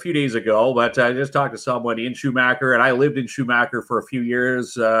was a few days ago, but I just talked to someone in Schumacher, and I lived in Schumacher for a few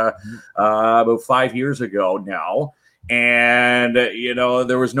years, about 5 years ago now. And,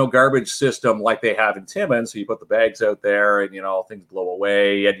 there was no garbage system like they have in Timmins. So you put the bags out there and, things blow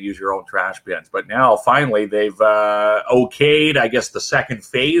away. You had to use your own trash bins. But now, finally, they've okayed, I guess, the second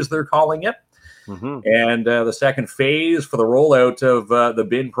phase, they're calling it. Mm-hmm. And the second phase for the rollout of the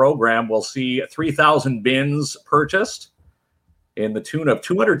bin program will see 3,000 bins purchased in the tune of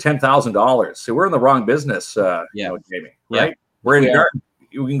 $210,000. So we're in the wrong business, Jamie, right? Yeah. We're in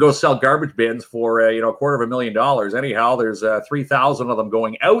you can go sell garbage bins for $250,000 anyhow. There's 3,000 of them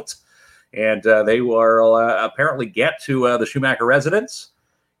going out, and they will apparently get to the Schumacher residents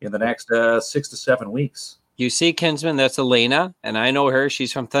in the next 6 to 7 weeks. You see, Kinsman, that's Elena, and I know her.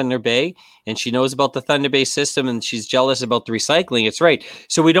 She's from Thunder Bay, and she knows about the Thunder Bay system, and she's jealous about the recycling. It's right.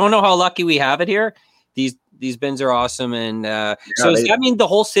 So we don't know how lucky we have it here. These bins are awesome, and so does that mean the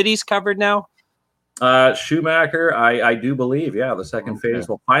whole city's covered now? Schumacher, I do believe, the second phase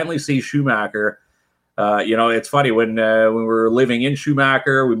will finally see Schumacher. It's funny, when we were living in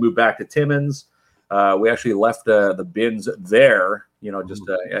Schumacher, we moved back to Timmins. We actually left the bins there.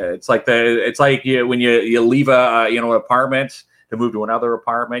 It's like when you leave an apartment to move to another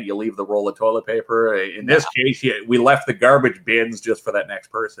apartment, you leave the roll of toilet paper. In this case, we left the garbage bins just for that next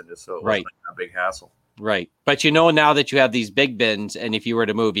person, just so it wasn't a big hassle. Right, but now that you have these big bins, and if you were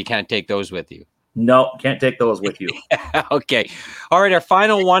to move, you can't take those with you. No, can't take those with you. Okay. All right. Our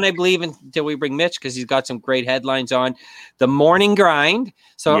final one, I believe, until we bring Mitch, because he's got some great headlines on the morning grind.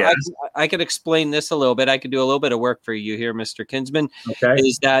 So yes. I could explain this a little bit. I could do a little bit of work for you here, Mr. Kinsman. Okay.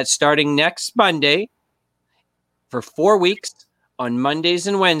 Is that starting next Monday for 4 weeks, on Mondays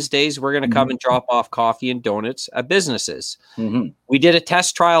and Wednesdays, we're going to come and drop off coffee and donuts at businesses. Mm-hmm. We did a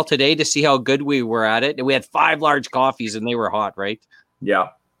test trial today to see how good we were at it. And we had 5 large coffees, and they were hot, right? Yeah.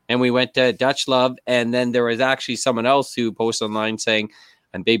 And we went to Dutch Love, and then there was actually someone else who posted online saying,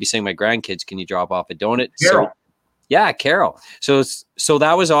 "I'm babysitting my grandkids. Can you drop off a donut?" Carol. Carol. So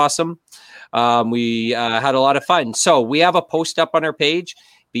that was awesome. We had a lot of fun. So we have a post up on our page,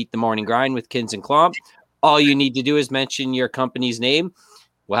 Beat the Morning Grind with Kins and Klomp. All you need to do is mention your company's name.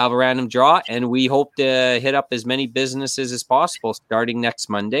 We'll have a random draw, and we hope to hit up as many businesses as possible starting next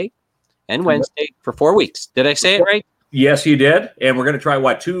Monday and Wednesday for 4 weeks. Did I say it right? Yes, you did. And we're going to try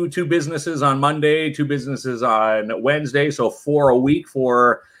two businesses on Monday, 2 businesses on Wednesday. So 4 a week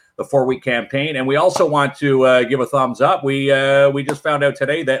for the 4-week campaign. And we also want to give a thumbs up. We just found out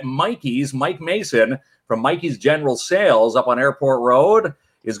today that Mike Mason from Mikey's General Sales up on Airport Road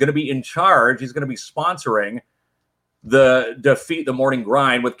is going to be in charge. He's going to be sponsoring the Defeat the Morning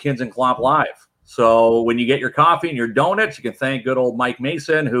Grind with Kins and Klomp Live. So when you get your coffee and your donuts, you can thank good old Mike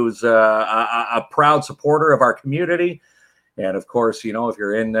Mason, who's a proud supporter of our community. And of course, if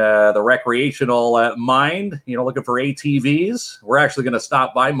you're in the recreational mind, looking for ATVs, we're actually going to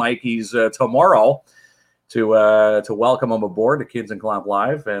stop by Mikey's tomorrow to welcome them aboard to Kins and Klomp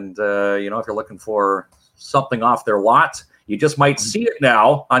Live. And, if you're looking for something off their lot, you just might see it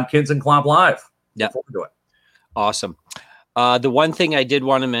now on Kins and Klomp Live. Yeah. Look forward to it. Awesome. The one thing I did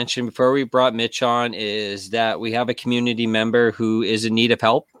want to mention before we brought Mitch on is that we have a community member who is in need of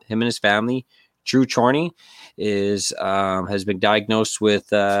help. Him and his family. Drew Chorney has been diagnosed with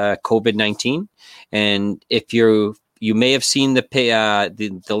COVID-19, and if you may have seen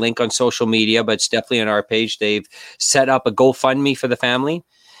the link on social media, but it's definitely on our page. They've set up a GoFundMe for the family.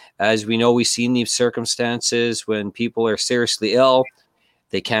 As we know, we've seen these circumstances when people are seriously ill.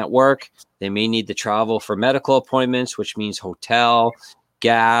 They can't work. They may need to travel for medical appointments, which means hotel,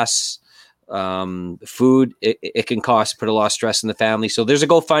 gas, food. It can put a lot of stress on the family. So there's a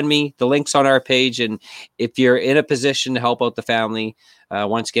GoFundMe. The link's on our page. And if you're in a position to help out the family,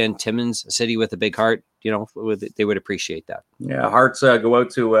 once again, Timmins, a city with a big heart, they would appreciate that. Yeah, hearts go out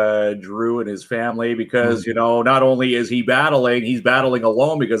to Drew and his family because, not only is he's battling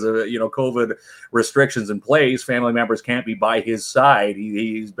alone because of, COVID restrictions in place. Family members can't be by his side.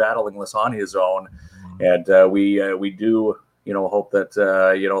 He's battling this on his own. And we do, hope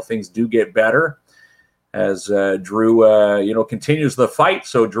that, things do get better. as Drew, continues the fight.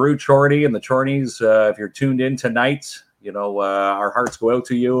 So Drew Chorney and the Chorneys, if you're tuned in tonight, our hearts go out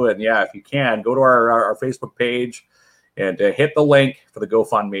to you. And yeah, if you can, go to our Facebook page and hit the link for the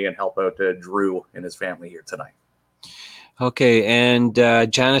GoFundMe and help out Drew and his family here tonight. Okay, and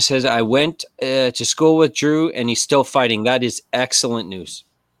Janice says, I went to school with Drew, and he's still fighting. That is excellent news.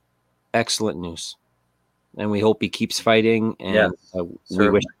 Excellent news. And we hope he keeps fighting. And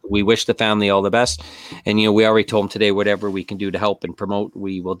we wish the family all the best. And, we already told him today, whatever we can do to help and promote,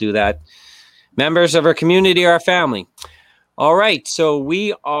 we will do that. Members of our community are our family. All right, so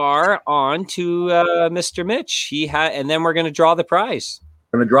we are on to Mr. Mitch. And then we're going to draw the prize.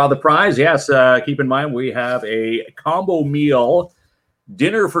 We're going to draw the prize. Yes. Keep in mind, we have a combo meal,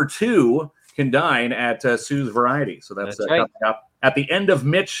 dinner for two, can dine at Sue's Variety. So that's right. Coming up at the end of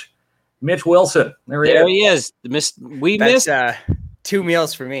Mitch Wilson. There he is. That's missed 2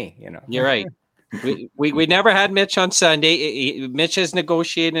 meals for me. You're right. We never had Mitch on Sunday. Mitch has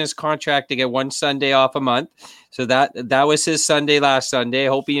negotiated in his contract to get one Sunday off a month. So that was his Sunday last Sunday. I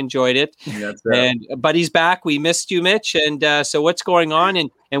hope he enjoyed it. But he's back. We missed you, Mitch. And so what's going on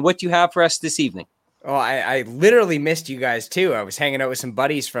and what do you have for us this evening? Oh, I literally missed you guys too. I was hanging out with some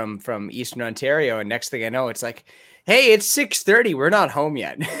buddies from Eastern Ontario, and next thing I know, it's like, hey, it's 6:30. We're not home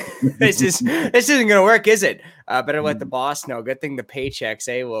yet. This isn't going to work, is it? Better let the boss know. Good thing the paychecks,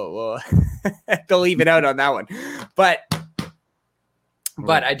 we'll they'll even out on that one. But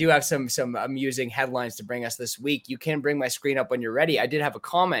I do have some amusing headlines to bring us this week. You can bring my screen up when you're ready. I did have a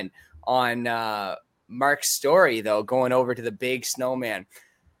comment on Mark's story, though, going over to the big snowman.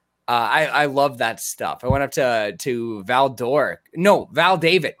 I love that stuff. I went up to Val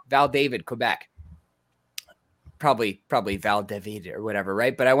David, Quebec. Probably Val David or whatever,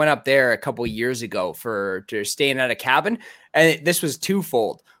 right? But I went up there a couple years ago to staying at a cabin, and this was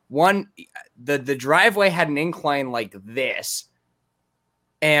twofold. One, the driveway had an incline like this,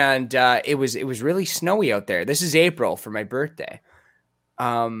 and it was really snowy out there. This is April for my birthday.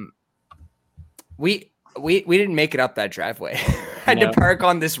 We didn't make it up that driveway. I had to park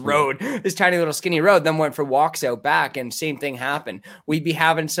on this road, this tiny little skinny road, then went for walks out back, and same thing happened. We'd be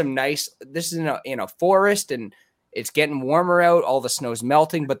having some nice, this is in a forest, and it's getting warmer out. All the snow's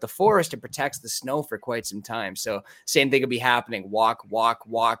melting, but the forest, it protects the snow for quite some time. So same thing would be happening. Walk,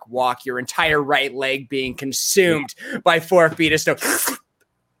 your entire right leg being consumed by 4 feet of snow.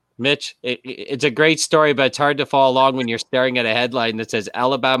 Mitch, it's a great story, but it's hard to follow along when you're staring at a headline that says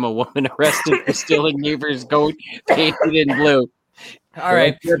Alabama woman arrested for stealing neighbor's goat painted in blue. All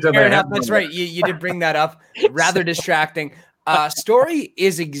right. Fair enough. That's right. You did bring that up. Rather distracting. Story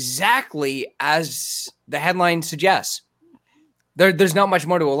is exactly as the headline suggests. There's not much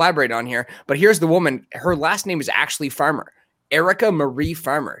more to elaborate on here, but here's the woman. Her last name is actually Farmer. Erica Marie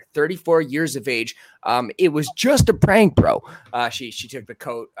Farmer, 34 years of age. It was just a prank, bro. She took the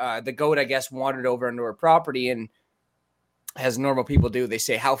goat. The goat, I guess, wandered over into her property, and as normal people do, they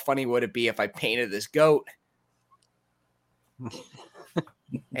say, how funny would it be if I painted this goat?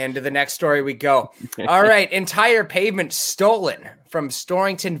 And to the next story we go. All right. Entire pavement stolen from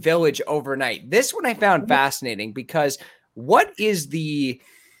Storrington Village overnight. This one I found fascinating because what is in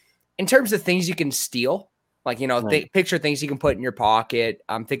terms of things you can steal, like, picture things you can put in your pocket.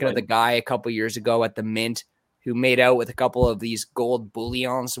 I'm thinking of the guy a couple years ago at the Mint who made out with a couple of these gold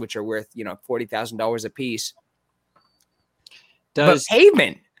bullions, which are worth, $40,000 a piece. But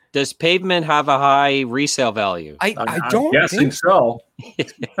pavement. Does pavement have a high resale value? I don't think so.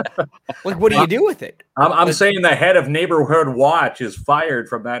 Like, what do you do with it? I'm saying the head of neighborhood watch is fired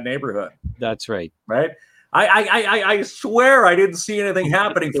from that neighborhood. That's right. Right. I swear I didn't see anything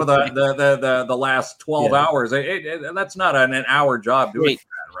happening for the last 12 hours. That's not an hour job doing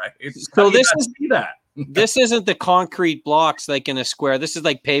that, right? So this isn't the concrete blocks like in a square. This is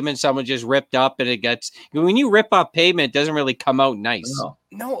like pavement someone just ripped up, and when you rip up pavement, it doesn't really come out nice.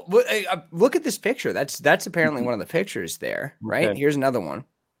 No, look at this picture. That's apparently one of the pictures there, right? Okay. Here's another one.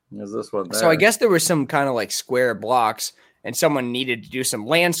 There's this one there. So I guess there was some kind of like square blocks, and someone needed to do some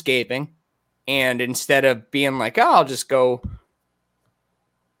landscaping. And instead of being like, oh, I'll just go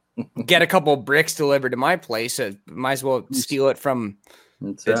get a couple bricks delivered to my place, might as well steal it from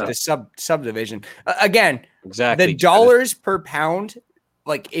the subdivision. Again, exactly. The dollars per pound,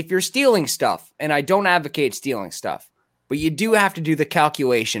 like if you're stealing stuff, and I don't advocate stealing stuff, but you do have to do the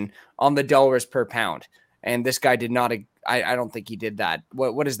calculation on the dollars per pound. And this guy did not. I don't think he did that.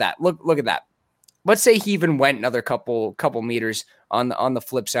 What is that? Look at that. Let's say he even went another couple meters on the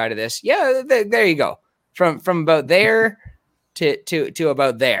flip side of this. Yeah, there you go. From about there to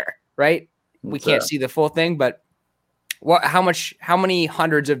about there, right? We can't see the full thing, but how many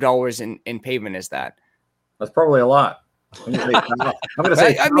hundreds of dollars in pavement is that? That's probably a lot. I'm going to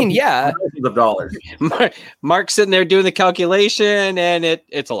say I mean, yeah, thousands of dollars. Mark's sitting there doing the calculation, and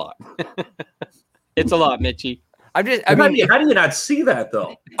it's a lot. It's a lot, Mitchie. How do you not see that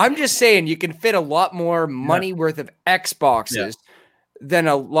though? I'm just saying you can fit a lot more money worth of Xboxes than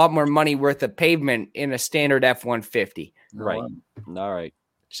a lot more money worth of pavement in a standard F-150. Right. All right.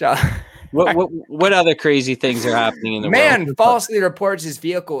 So, what other crazy things are happening in the world? Man falsely reports his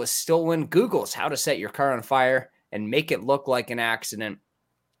vehicle was stolen. Googles how to set your car on fire and make it look like an accident.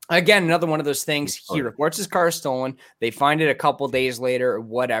 Again, another one of those things. He reports his car is stolen. They find it a couple days later or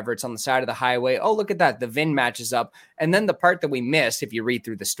whatever. It's on the side of the highway. Oh, look at that. The VIN matches up. And then the part that we missed, if you read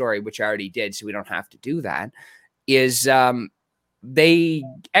through the story, which I already did, so we don't have to do that, is they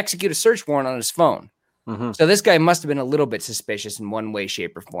execute a search warrant on his phone. Mm-hmm. So this guy must have been a little bit suspicious in one way,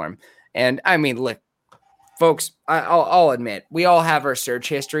 shape, or form. And I mean, look, folks, I'll admit, we all have our search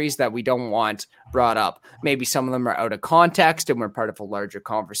histories that we don't want brought up. Maybe some of them are out of context and we're part of a larger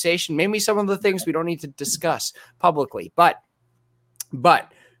conversation. Maybe some of the things we don't need to discuss publicly. But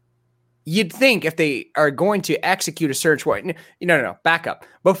you'd think if they are going to execute a search warrant, no, back up.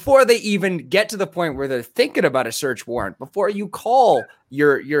 Before they even get to the point where they're thinking about a search warrant, before you call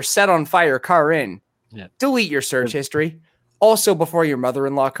your set on fire car in, delete your search history. Also, before your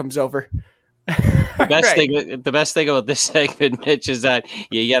mother-in-law comes over. The best thing about this segment, Mitch, is that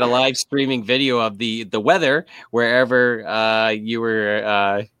you get a live streaming video of the weather wherever you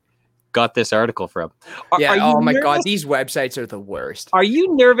were got this article from. Oh my God, these websites are the worst. Are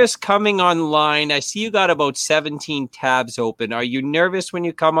you nervous coming online? I see you got about 17 tabs open. Are you nervous when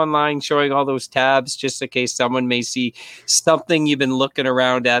you come online showing all those tabs just in case someone may see something you've been looking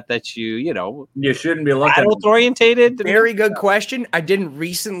around at that you shouldn't be looking adult orientated? Very good question. I didn't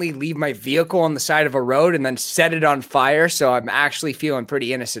recently leave my vehicle on the side of a road and then set it on fire, so I'm actually feeling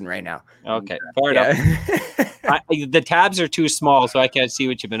pretty innocent right now. Okay, fair enough. The tabs are too small, so I can't see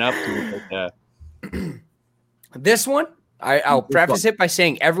what you've been up to. But, this one, I'll preface it by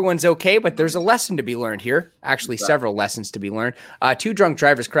saying everyone's okay, but there's a lesson to be learned here. Actually, several lessons to be learned. Two drunk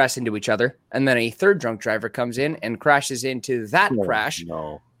drivers crash into each other, and then a third drunk driver comes in and crashes into that crash.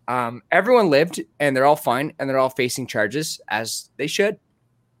 No. Everyone lived, and they're all fine, and they're all facing charges, as they should.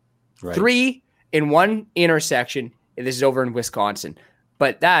 Right. 3 in one intersection. This is over in Wisconsin.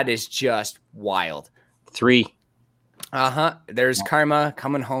 But that is just wild. 3. There's karma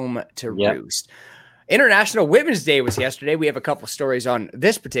coming home to roost. International Women's Day was yesterday. We have a couple stories on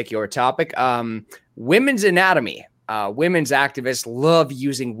this particular topic. Women's anatomy. Women's activists love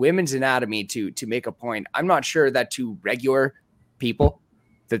using women's anatomy to make a point. I'm not sure that to regular people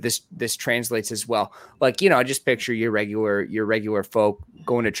that this translates as well. Like, just picture your regular folk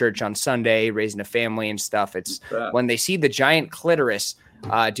going to church on Sunday, raising a family and stuff. It's when they see the giant clitoris.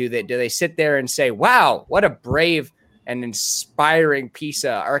 Do they sit there and say, wow, what a brave and inspiring piece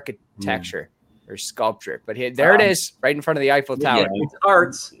of architecture or sculpture? But there it is, right in front of the Eiffel Tower. It's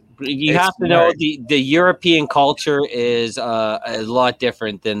arts. You have to know the European culture is a lot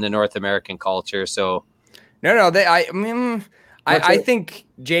different than the North American culture. So I think,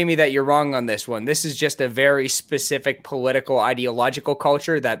 Jamie, that you're wrong on this one. This is just a very specific political, ideological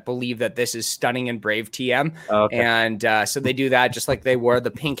culture that believe that this is stunning and brave TM. Okay. And so they do that just like they wore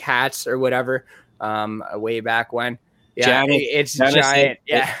the pink hats or whatever way back when. Yeah, it's giant.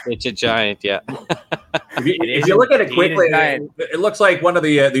 Yeah, it's a giant. Yeah. If you look at it quickly, it looks like one of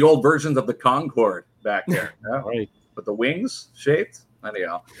the old versions of the Concorde back there. Right. With the wings shaped.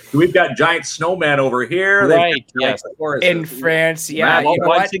 Anyhow, we've got giant snowman over here. Right, yes. In France, yeah.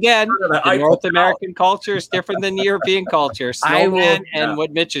 Once again, the North American culture is different than the European culture. Snowman and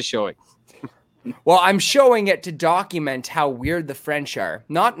what Mitch is showing. Well, I'm showing it to document how weird the French are.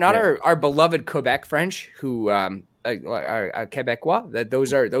 Not our beloved Quebec French, who are Quebecois. That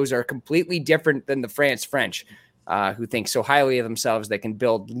those are completely different than the France French, who think so highly of themselves they can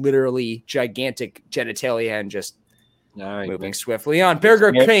build literally gigantic genitalia and just. Moving swiftly on.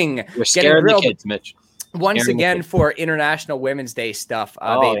 Burger King. You're scaring the kids, Mitch. Once again for International Women's Day stuff.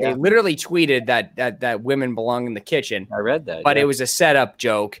 They literally tweeted that women belong in the kitchen. I read that. But it was a setup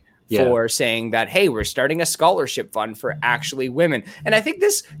joke for saying that, hey, we're starting a scholarship fund for actually women. And I think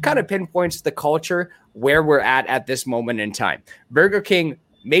this kind of pinpoints the culture where we're at this moment in time. Burger King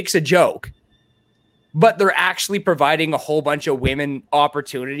makes a joke, but they're actually providing a whole bunch of women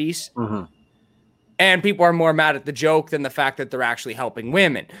opportunities. Mm-hmm. And people are more mad at the joke than the fact that they're actually helping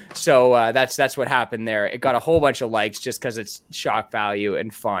women. So that's what happened there. It got a whole bunch of likes just because it's shock value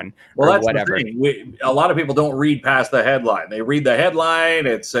and fun. Well, that's whatever. the thing. A lot of people don't read past the headline. They read the headline,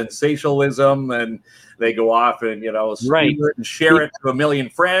 it's sensationalism, and they go off and, right. and share it to a million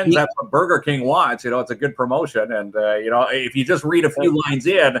friends. That's what Burger King wants. It's a good promotion. And, if you just read a few lines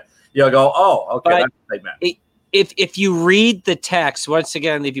in, you'll go, oh, okay, that's what they meant. If you read the text, once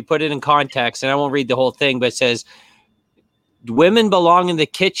again, if you put it in context, and I won't read the whole thing, but it says, women belong in the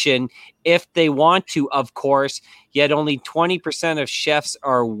kitchen if they want to, of course, yet only 20% of chefs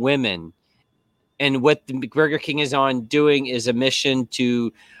are women. And what the Burger King is on doing is a mission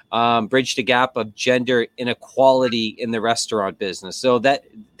to bridge the gap of gender inequality in the restaurant business. So that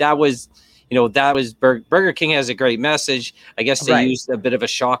was... Burger King has a great message. I guess they used a bit of a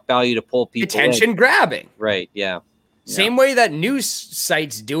shock value to pull people attention grabbing. Right. Yeah. Same way that news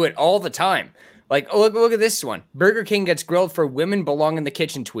sites do it all the time. Like, look at this one. Burger King gets grilled for women belong in the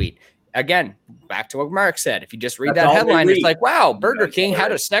kitchen tweet. Again, back to what Mark said. If you just read that headline, it's like, wow, Burger King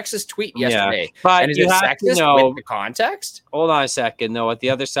had a sexist tweet yesterday. But and is it sexist with the context? Hold on a second, though. At the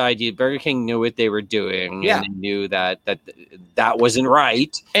other side, Burger King knew what they were doing. Yeah. And they knew that wasn't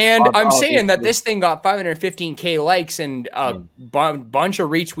right. And I'm saying that this thing got 515K likes and a bunch of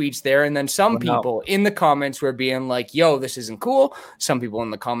retweets there. And then some people in the comments were being like, yo, this isn't cool. Some people in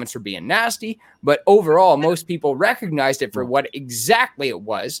the comments were being nasty. But overall, most people recognized it for what exactly it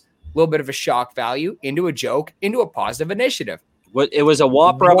was. A little bit of a shock value into a joke, into a positive initiative. It was a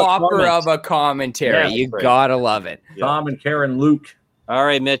whopper of a commentary. You gotta love it. Tom and Karen Luke. All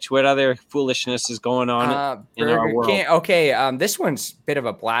right, Mitch, what other foolishness is going on in our world? Okay, this one's a bit of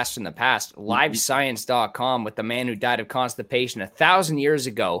a blast from the past. LiveScience.com with the man who died of constipation 1,000 years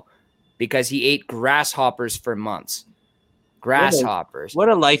ago because he ate grasshoppers for months. Grasshoppers. What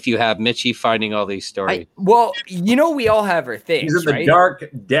a life you have, Mitchie, finding all these stories. We all have our things. These are the dark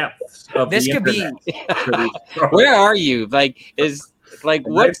depths of this the could internet. Where are you?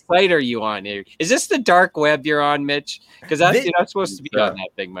 What site are you on here? Is this the dark web you're on, Mitch? Because you're not supposed to be on that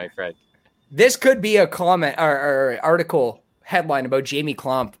thing, my friend. This could be a comment or article headline about Jamie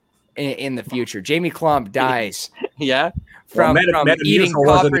Klump in the future. Jamie Klump dies. Yeah. From eating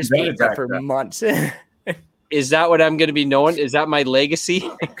Copper's pizza for months. Is that what I'm going to be known? Is that my legacy?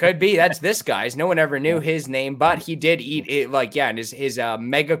 It could be. That's this guy's. No one ever knew his name, but he did eat it. And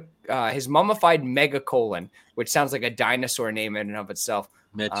his mummified megacolon, which sounds like a dinosaur name in and of itself.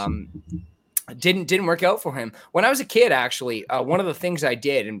 Didn't work out for him. When I was a kid, actually, one of the things I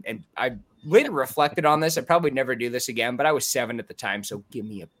did, and I later reflected on this, I probably never do this again, but I was 7 at the time, so give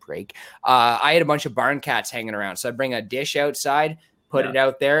me a break. I had a bunch of barn cats hanging around, so I'd bring a dish outside, put it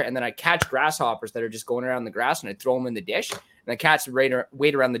out there, and then I catch grasshoppers that are just going around the grass, and I throw them in the dish. And the cats would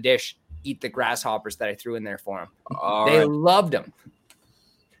wait around the dish, eat the grasshoppers that I threw in there for them. They loved them.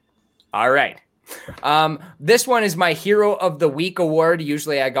 All right. This one is my Hero of the Week award.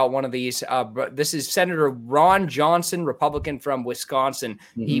 Usually I got one of these, but this is Senator Ron Johnson, Republican from Wisconsin.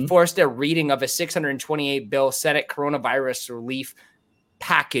 Mm-hmm. He forced a reading of a 628 bill Senate coronavirus relief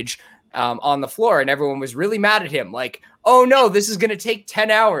package on the floor, and everyone was really mad at him. Like, oh no, this is going to take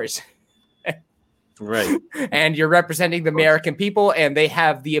 10 hours. Right. And you're representing the American people, and they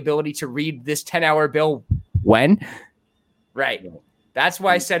have the ability to read this 10-hour bill when? Right. That's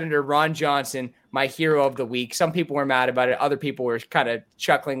why Senator Ron Johnson, my Hero of the Week. Some people were mad about it. Other people were kind of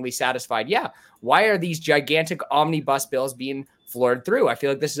chucklingly satisfied. Yeah. Why are these gigantic omnibus bills being floored through? I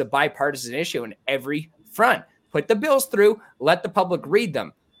feel like this is a bipartisan issue in every front. Put the bills through. Let the public read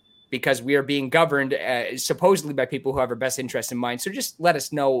them. Because we are being governed supposedly by people who have our best interests in mind. So just let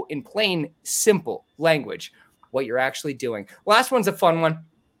us know in plain, simple language what you're actually doing. Last one's a fun one.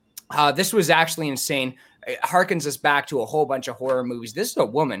 This was actually insane. It harkens us back to a whole bunch of horror movies. This is a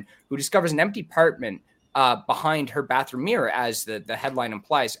woman who discovers an empty apartment behind her bathroom mirror, as the headline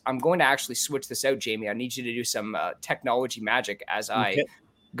implies. I'm going to actually switch this out, Jamie. I need you to do some technology magic as I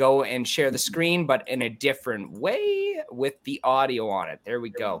go and share the screen, but in a different way with the audio on it. There we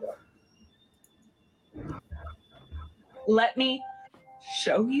go. Let me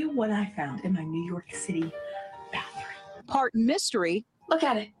show you what I found in my New York City bathroom. Part mystery. Look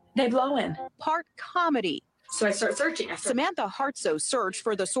at it. They blow in. Part comedy. So I start searching. Samantha Hartsoe searched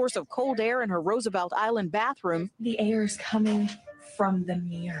for the source of cold air in her Roosevelt Island bathroom. The air is coming from the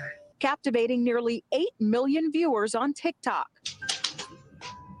mirror. Captivating nearly 8 million viewers on TikTok.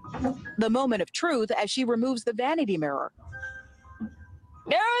 The moment of truth as she removes the vanity mirror.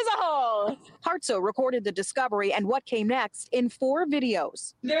 There was a hole. Hartsoe recorded the discovery and what came next in 4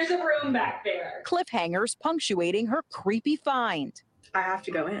 videos. There's a room back there. Cliffhangers punctuating her creepy find. I have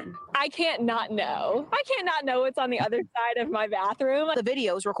to go in. I can't not know. I can't not know what's on the other side of my bathroom. The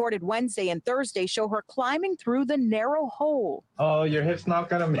videos recorded Wednesday and Thursday show her climbing through the narrow hole. Oh, your hip's not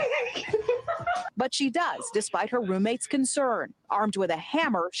gonna make it. But she does, despite her roommate's concern. Armed with a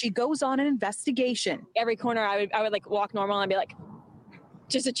hammer, she goes on an investigation. Every corner I would like walk normal and be like,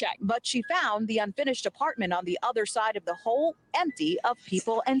 just to check. But she found the unfinished apartment on the other side of the hole empty of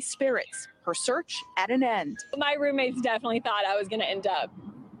people and spirits. Her search at an end. My roommates definitely thought I was going to end up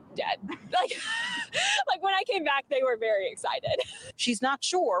dead. Like when I came back, they were very excited. She's not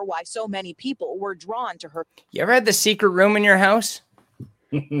sure why so many people were drawn to her. You ever had the secret room in your house?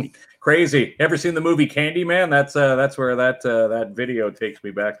 Crazy. Ever seen the movie Candyman? That's where that video takes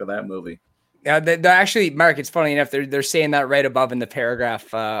me back to that movie. They're actually, Mark, it's funny enough. They're saying that right above in the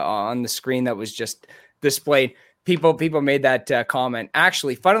paragraph on the screen that was just displayed. People made that comment.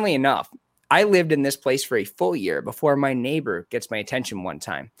 Actually, funnily enough, I lived in this place for a full year before my neighbor gets my attention one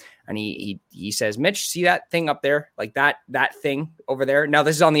time. And he says, Mitch, see that thing up there? Like that thing over there? Now,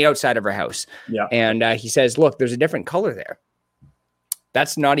 this is on the outside of our house. Yeah. And he says, look, there's a different color there.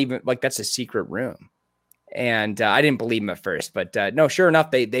 That's not even like that's a secret room. And I didn't believe him at first, but no, sure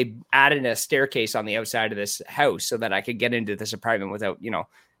enough, they added a staircase on the outside of this house so that I could get into this apartment without,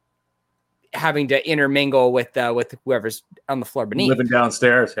 having to intermingle with whoever's on the floor beneath. Living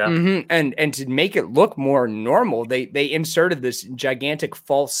downstairs, yeah. Mm-hmm. And to make it look more normal, they inserted this gigantic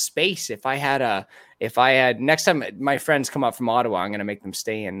false space. If I had next time my friends come up from Ottawa, I'm going to make them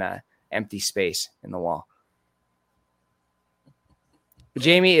stay in empty space in the wall.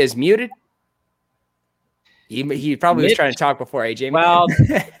 Jamie is muted. He probably was trying to talk before, Jamie? Well,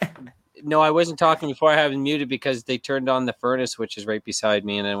 no, I wasn't talking before I have him muted because they turned on the furnace, which is right beside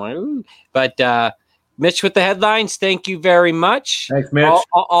me, and I went, ooh. But Mitch with the headlines, thank you very much. Thanks, Mitch.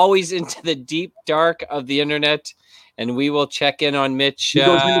 Always into the deep dark of the internet, and we will check in on Mitch. He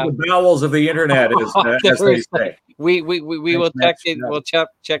goes into the bowels of the internet, as they say. We will check it. We'll check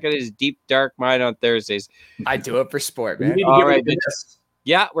it his deep dark mind on Thursdays. I do it for sport, man. All right,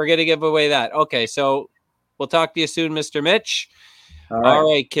 yeah, we're gonna give away that. Okay, so we'll talk to you soon, Mr. Mitch.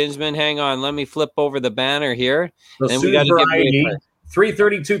 All right, Kinsman, hang on. Let me flip over the banner here. And we got to give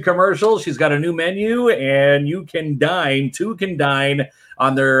 332 commercials. She's got a new menu, and you can dine. Two can dine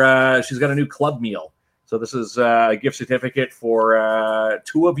on their. She's got a new club meal. So this is a gift certificate for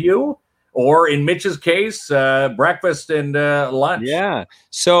two of you, or in Mitch's case, breakfast and lunch. Yeah.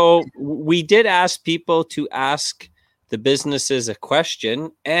 So we did ask people to ask the businesses a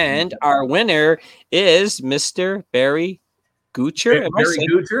question, and our winner is Mr. Barry Gucher. Barry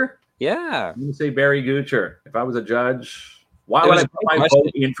Gucher? Yeah. I'm going to say Barry Gucher. If I was a judge, why would I put my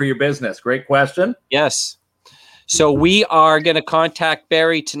vote in for your business? Great question. Yes. So we are going to contact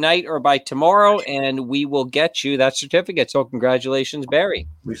Barry tonight or by tomorrow, and we will get you that certificate. So congratulations, Barry.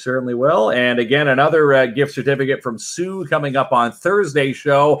 We certainly will. And again, another gift certificate from Sue coming up on Thursday's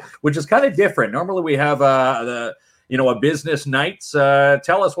show, which is kind of different. Normally we have a business night.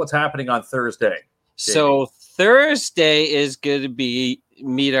 Tell us what's happening on Thursday. So Thursday is going to be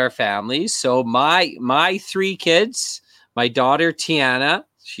meet our families. So my three kids, my daughter Tiana,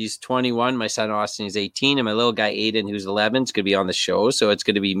 she's 21. My son Austin is 18, and my little guy Aiden, who's 11, is going to be on the show. So it's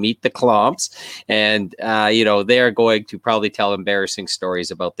going to be meet the Klomps, and they're going to probably tell embarrassing stories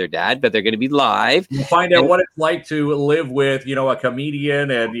about their dad, but they're going to be live. You'll find out what it's like to live with a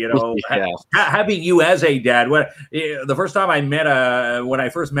comedian, and having you as a dad. The first time when I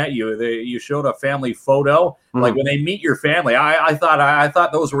first met you, you showed a family photo. Mm-hmm. Like when they meet your family, I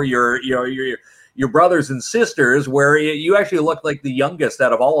thought those were your brothers and sisters, where you actually look like the youngest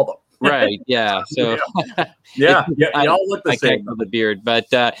out of all of them. Right. Yeah. So you all look the same. With the beard, but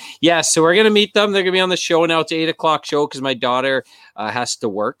so we're going to meet them. They're going to be on the show now. It's 8:00 show because my daughter has to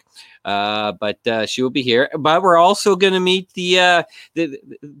work. But she will be here, but we're also going to meet the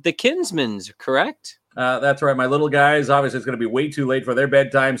Kinsmans, correct? That's right. My little guys, obviously it's going to be way too late for their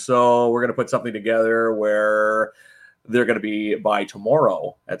bedtime. So we're going to put something together where they're going to be by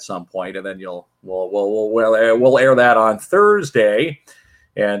tomorrow at some point, and then we'll air that on Thursday,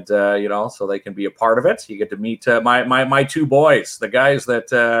 and so they can be a part of it. You get to meet my two boys, the guys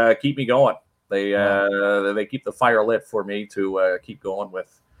that keep me going. They keep the fire lit for me to keep going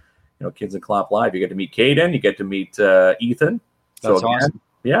with Kids and Klomp Live. You get to meet Caden, you get to meet Ethan. That's awesome.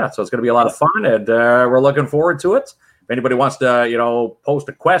 Yeah, so it's going to be a lot of fun, and we're looking forward to it. If anybody wants to post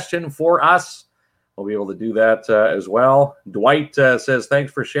a question for us, we'll be able to do that as well. Dwight says,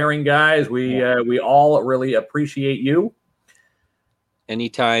 thanks for sharing, guys. We all really appreciate you.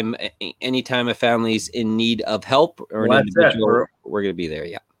 Anytime a family's in need of help or an individual, we're going to be there.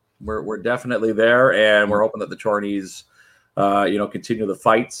 Yeah, we're definitely there, and we're hoping that the Chorneys continue the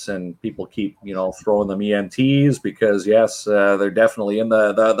fights, and people keep, throwing them EMTs because, yes, they're definitely in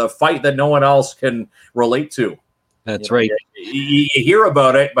the fight that no one else can relate to. That's right. You hear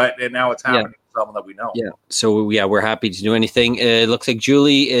about it, but now it's happening to someone that we know. Yeah. So, we're happy to do anything. It looks like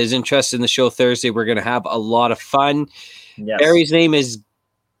Julie is interested in the show Thursday. We're going to have a lot of fun. Yes. Barry's name is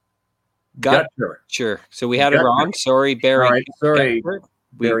Gutcher. Sure. So we had it wrong. Sorry, Barry. All right. Sorry,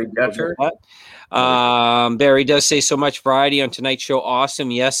 Barry Gutcher. Barry does say so much variety on tonight's show.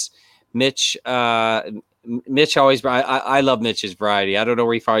 Awesome. Yes. Mitch always, I love Mitch's variety. I don't know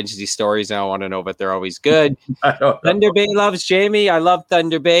where he finds these stories now. I want to know, but they're always good. Thunder Bay loves Jamie. I love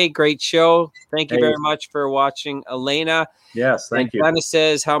Thunder Bay. Great show. Thank you very much for watching, Elena. Yes, thank you. Donna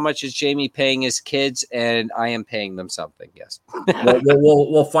says, how much is Jamie paying his kids? And I am paying them something. Yes.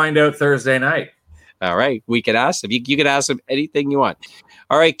 We'll find out Thursday night. All right. We could ask him. You could ask him anything you want.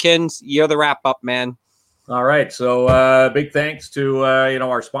 All right, Ken, you're the wrap up, man. All right. So big thanks to,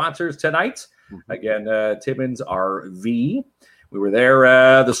 our sponsors tonight. Again, Timmins RV. We were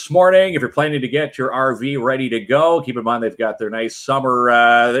there this morning. If you're planning to get your RV ready to go, keep in mind they've got their nice summer.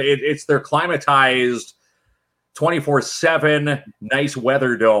 It's their climatized 24/7 nice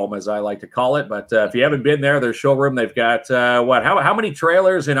weather dome, as I like to call it. But if you haven't been there, their showroom, they've got how many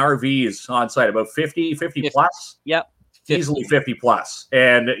trailers and RVs on site? About 50 plus? Yep. Easily 50 plus.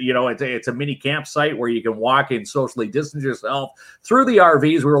 And, it's a mini campsite where you can walk and socially distance yourself through the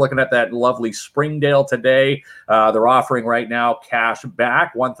RVs. We were looking at that lovely Springdale today. They're offering right now cash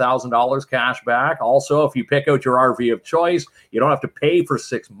back, $1,000 cash back. Also, if you pick out your RV of choice, you don't have to pay for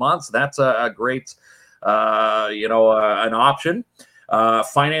 6 months. That's a great, an option.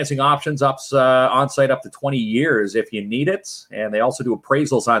 Financing options on site up to 20 years if you need it. And they also do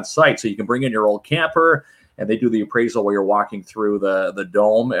appraisals on site. So you can bring in your old camper, and they do the appraisal while you're walking through the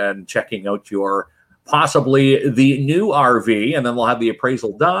dome and checking out your possibly the new RV, and then they'll have the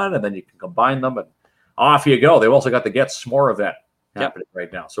appraisal done, and then you can combine them, and off you go. They've also got the Get S'more event happening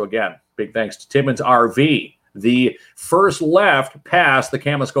right now. So again, big thanks to Timmins RV. The first left past the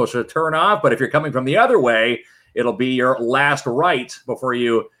Kamoskosa turnoff, but if you're coming from the other way, it'll be your last right before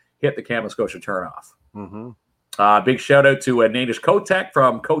you hit the Kamoskosa turnoff. Mm-hmm. Big shout out to Nanish Kotek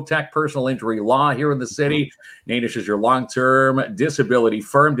from Kotek Personal Injury Law here in the city. Nanish is your long-term disability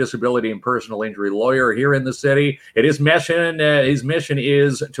firm, disability and personal injury lawyer here in the city. His mission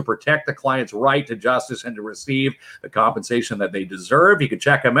is to protect the client's right to justice and to receive the compensation that they deserve. You can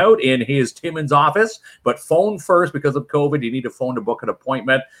check him out in his Timmins office, but phone first because of COVID. You need to phone to book an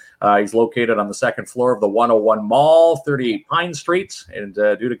appointment. He's located on the second floor of the 101 Mall, 38 Pine Street. And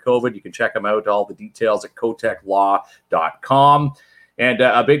due to COVID, you can check him out. All the details at koteklaw.com. And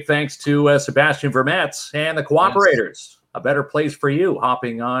a big thanks to Sebastian Vermette and the Cooperators. A better place for you.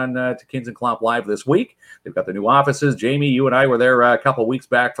 Hopping on to Kins and Klomp Live this week. They've got the new offices. Jamie, you and I were there a couple weeks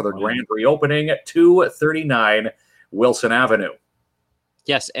back for their grand reopening at 239 Wilson Avenue.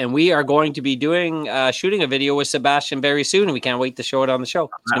 Yes, and we are going to be doing shooting a video with Sebastian very soon, and we can't wait to show it on the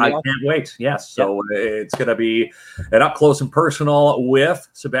show. I can't wait. Yes, so it's going to be an up close and personal with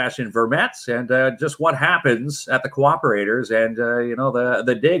Sebastian Vermette and just what happens at the Cooperators and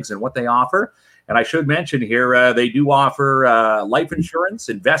the digs and what they offer. And I should mention here they do offer life insurance,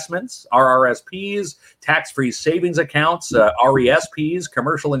 investments, RRSPs, tax-free savings accounts, RESPs,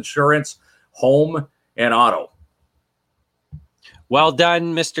 commercial insurance, home and auto. Well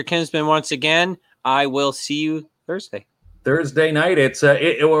done, Mr. Kinsman, once again. I will see you Thursday. Thursday night.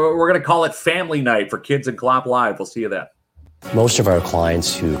 We're going to call it family night for Kids and Klomp Live. We'll see you then. Most of our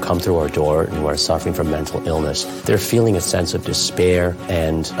clients who come through our door and who are suffering from mental illness, they're feeling a sense of despair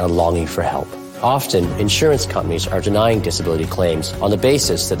and a longing for help. Often, insurance companies are denying disability claims on the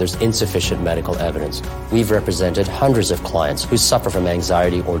basis that there's insufficient medical evidence. We've represented hundreds of clients who suffer from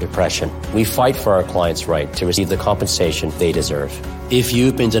anxiety or depression. We fight for our clients' right to receive the compensation they deserve. If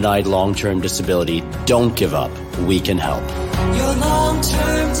you've been denied long-term disability, don't give up. We can help. Your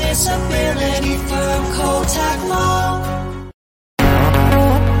long-term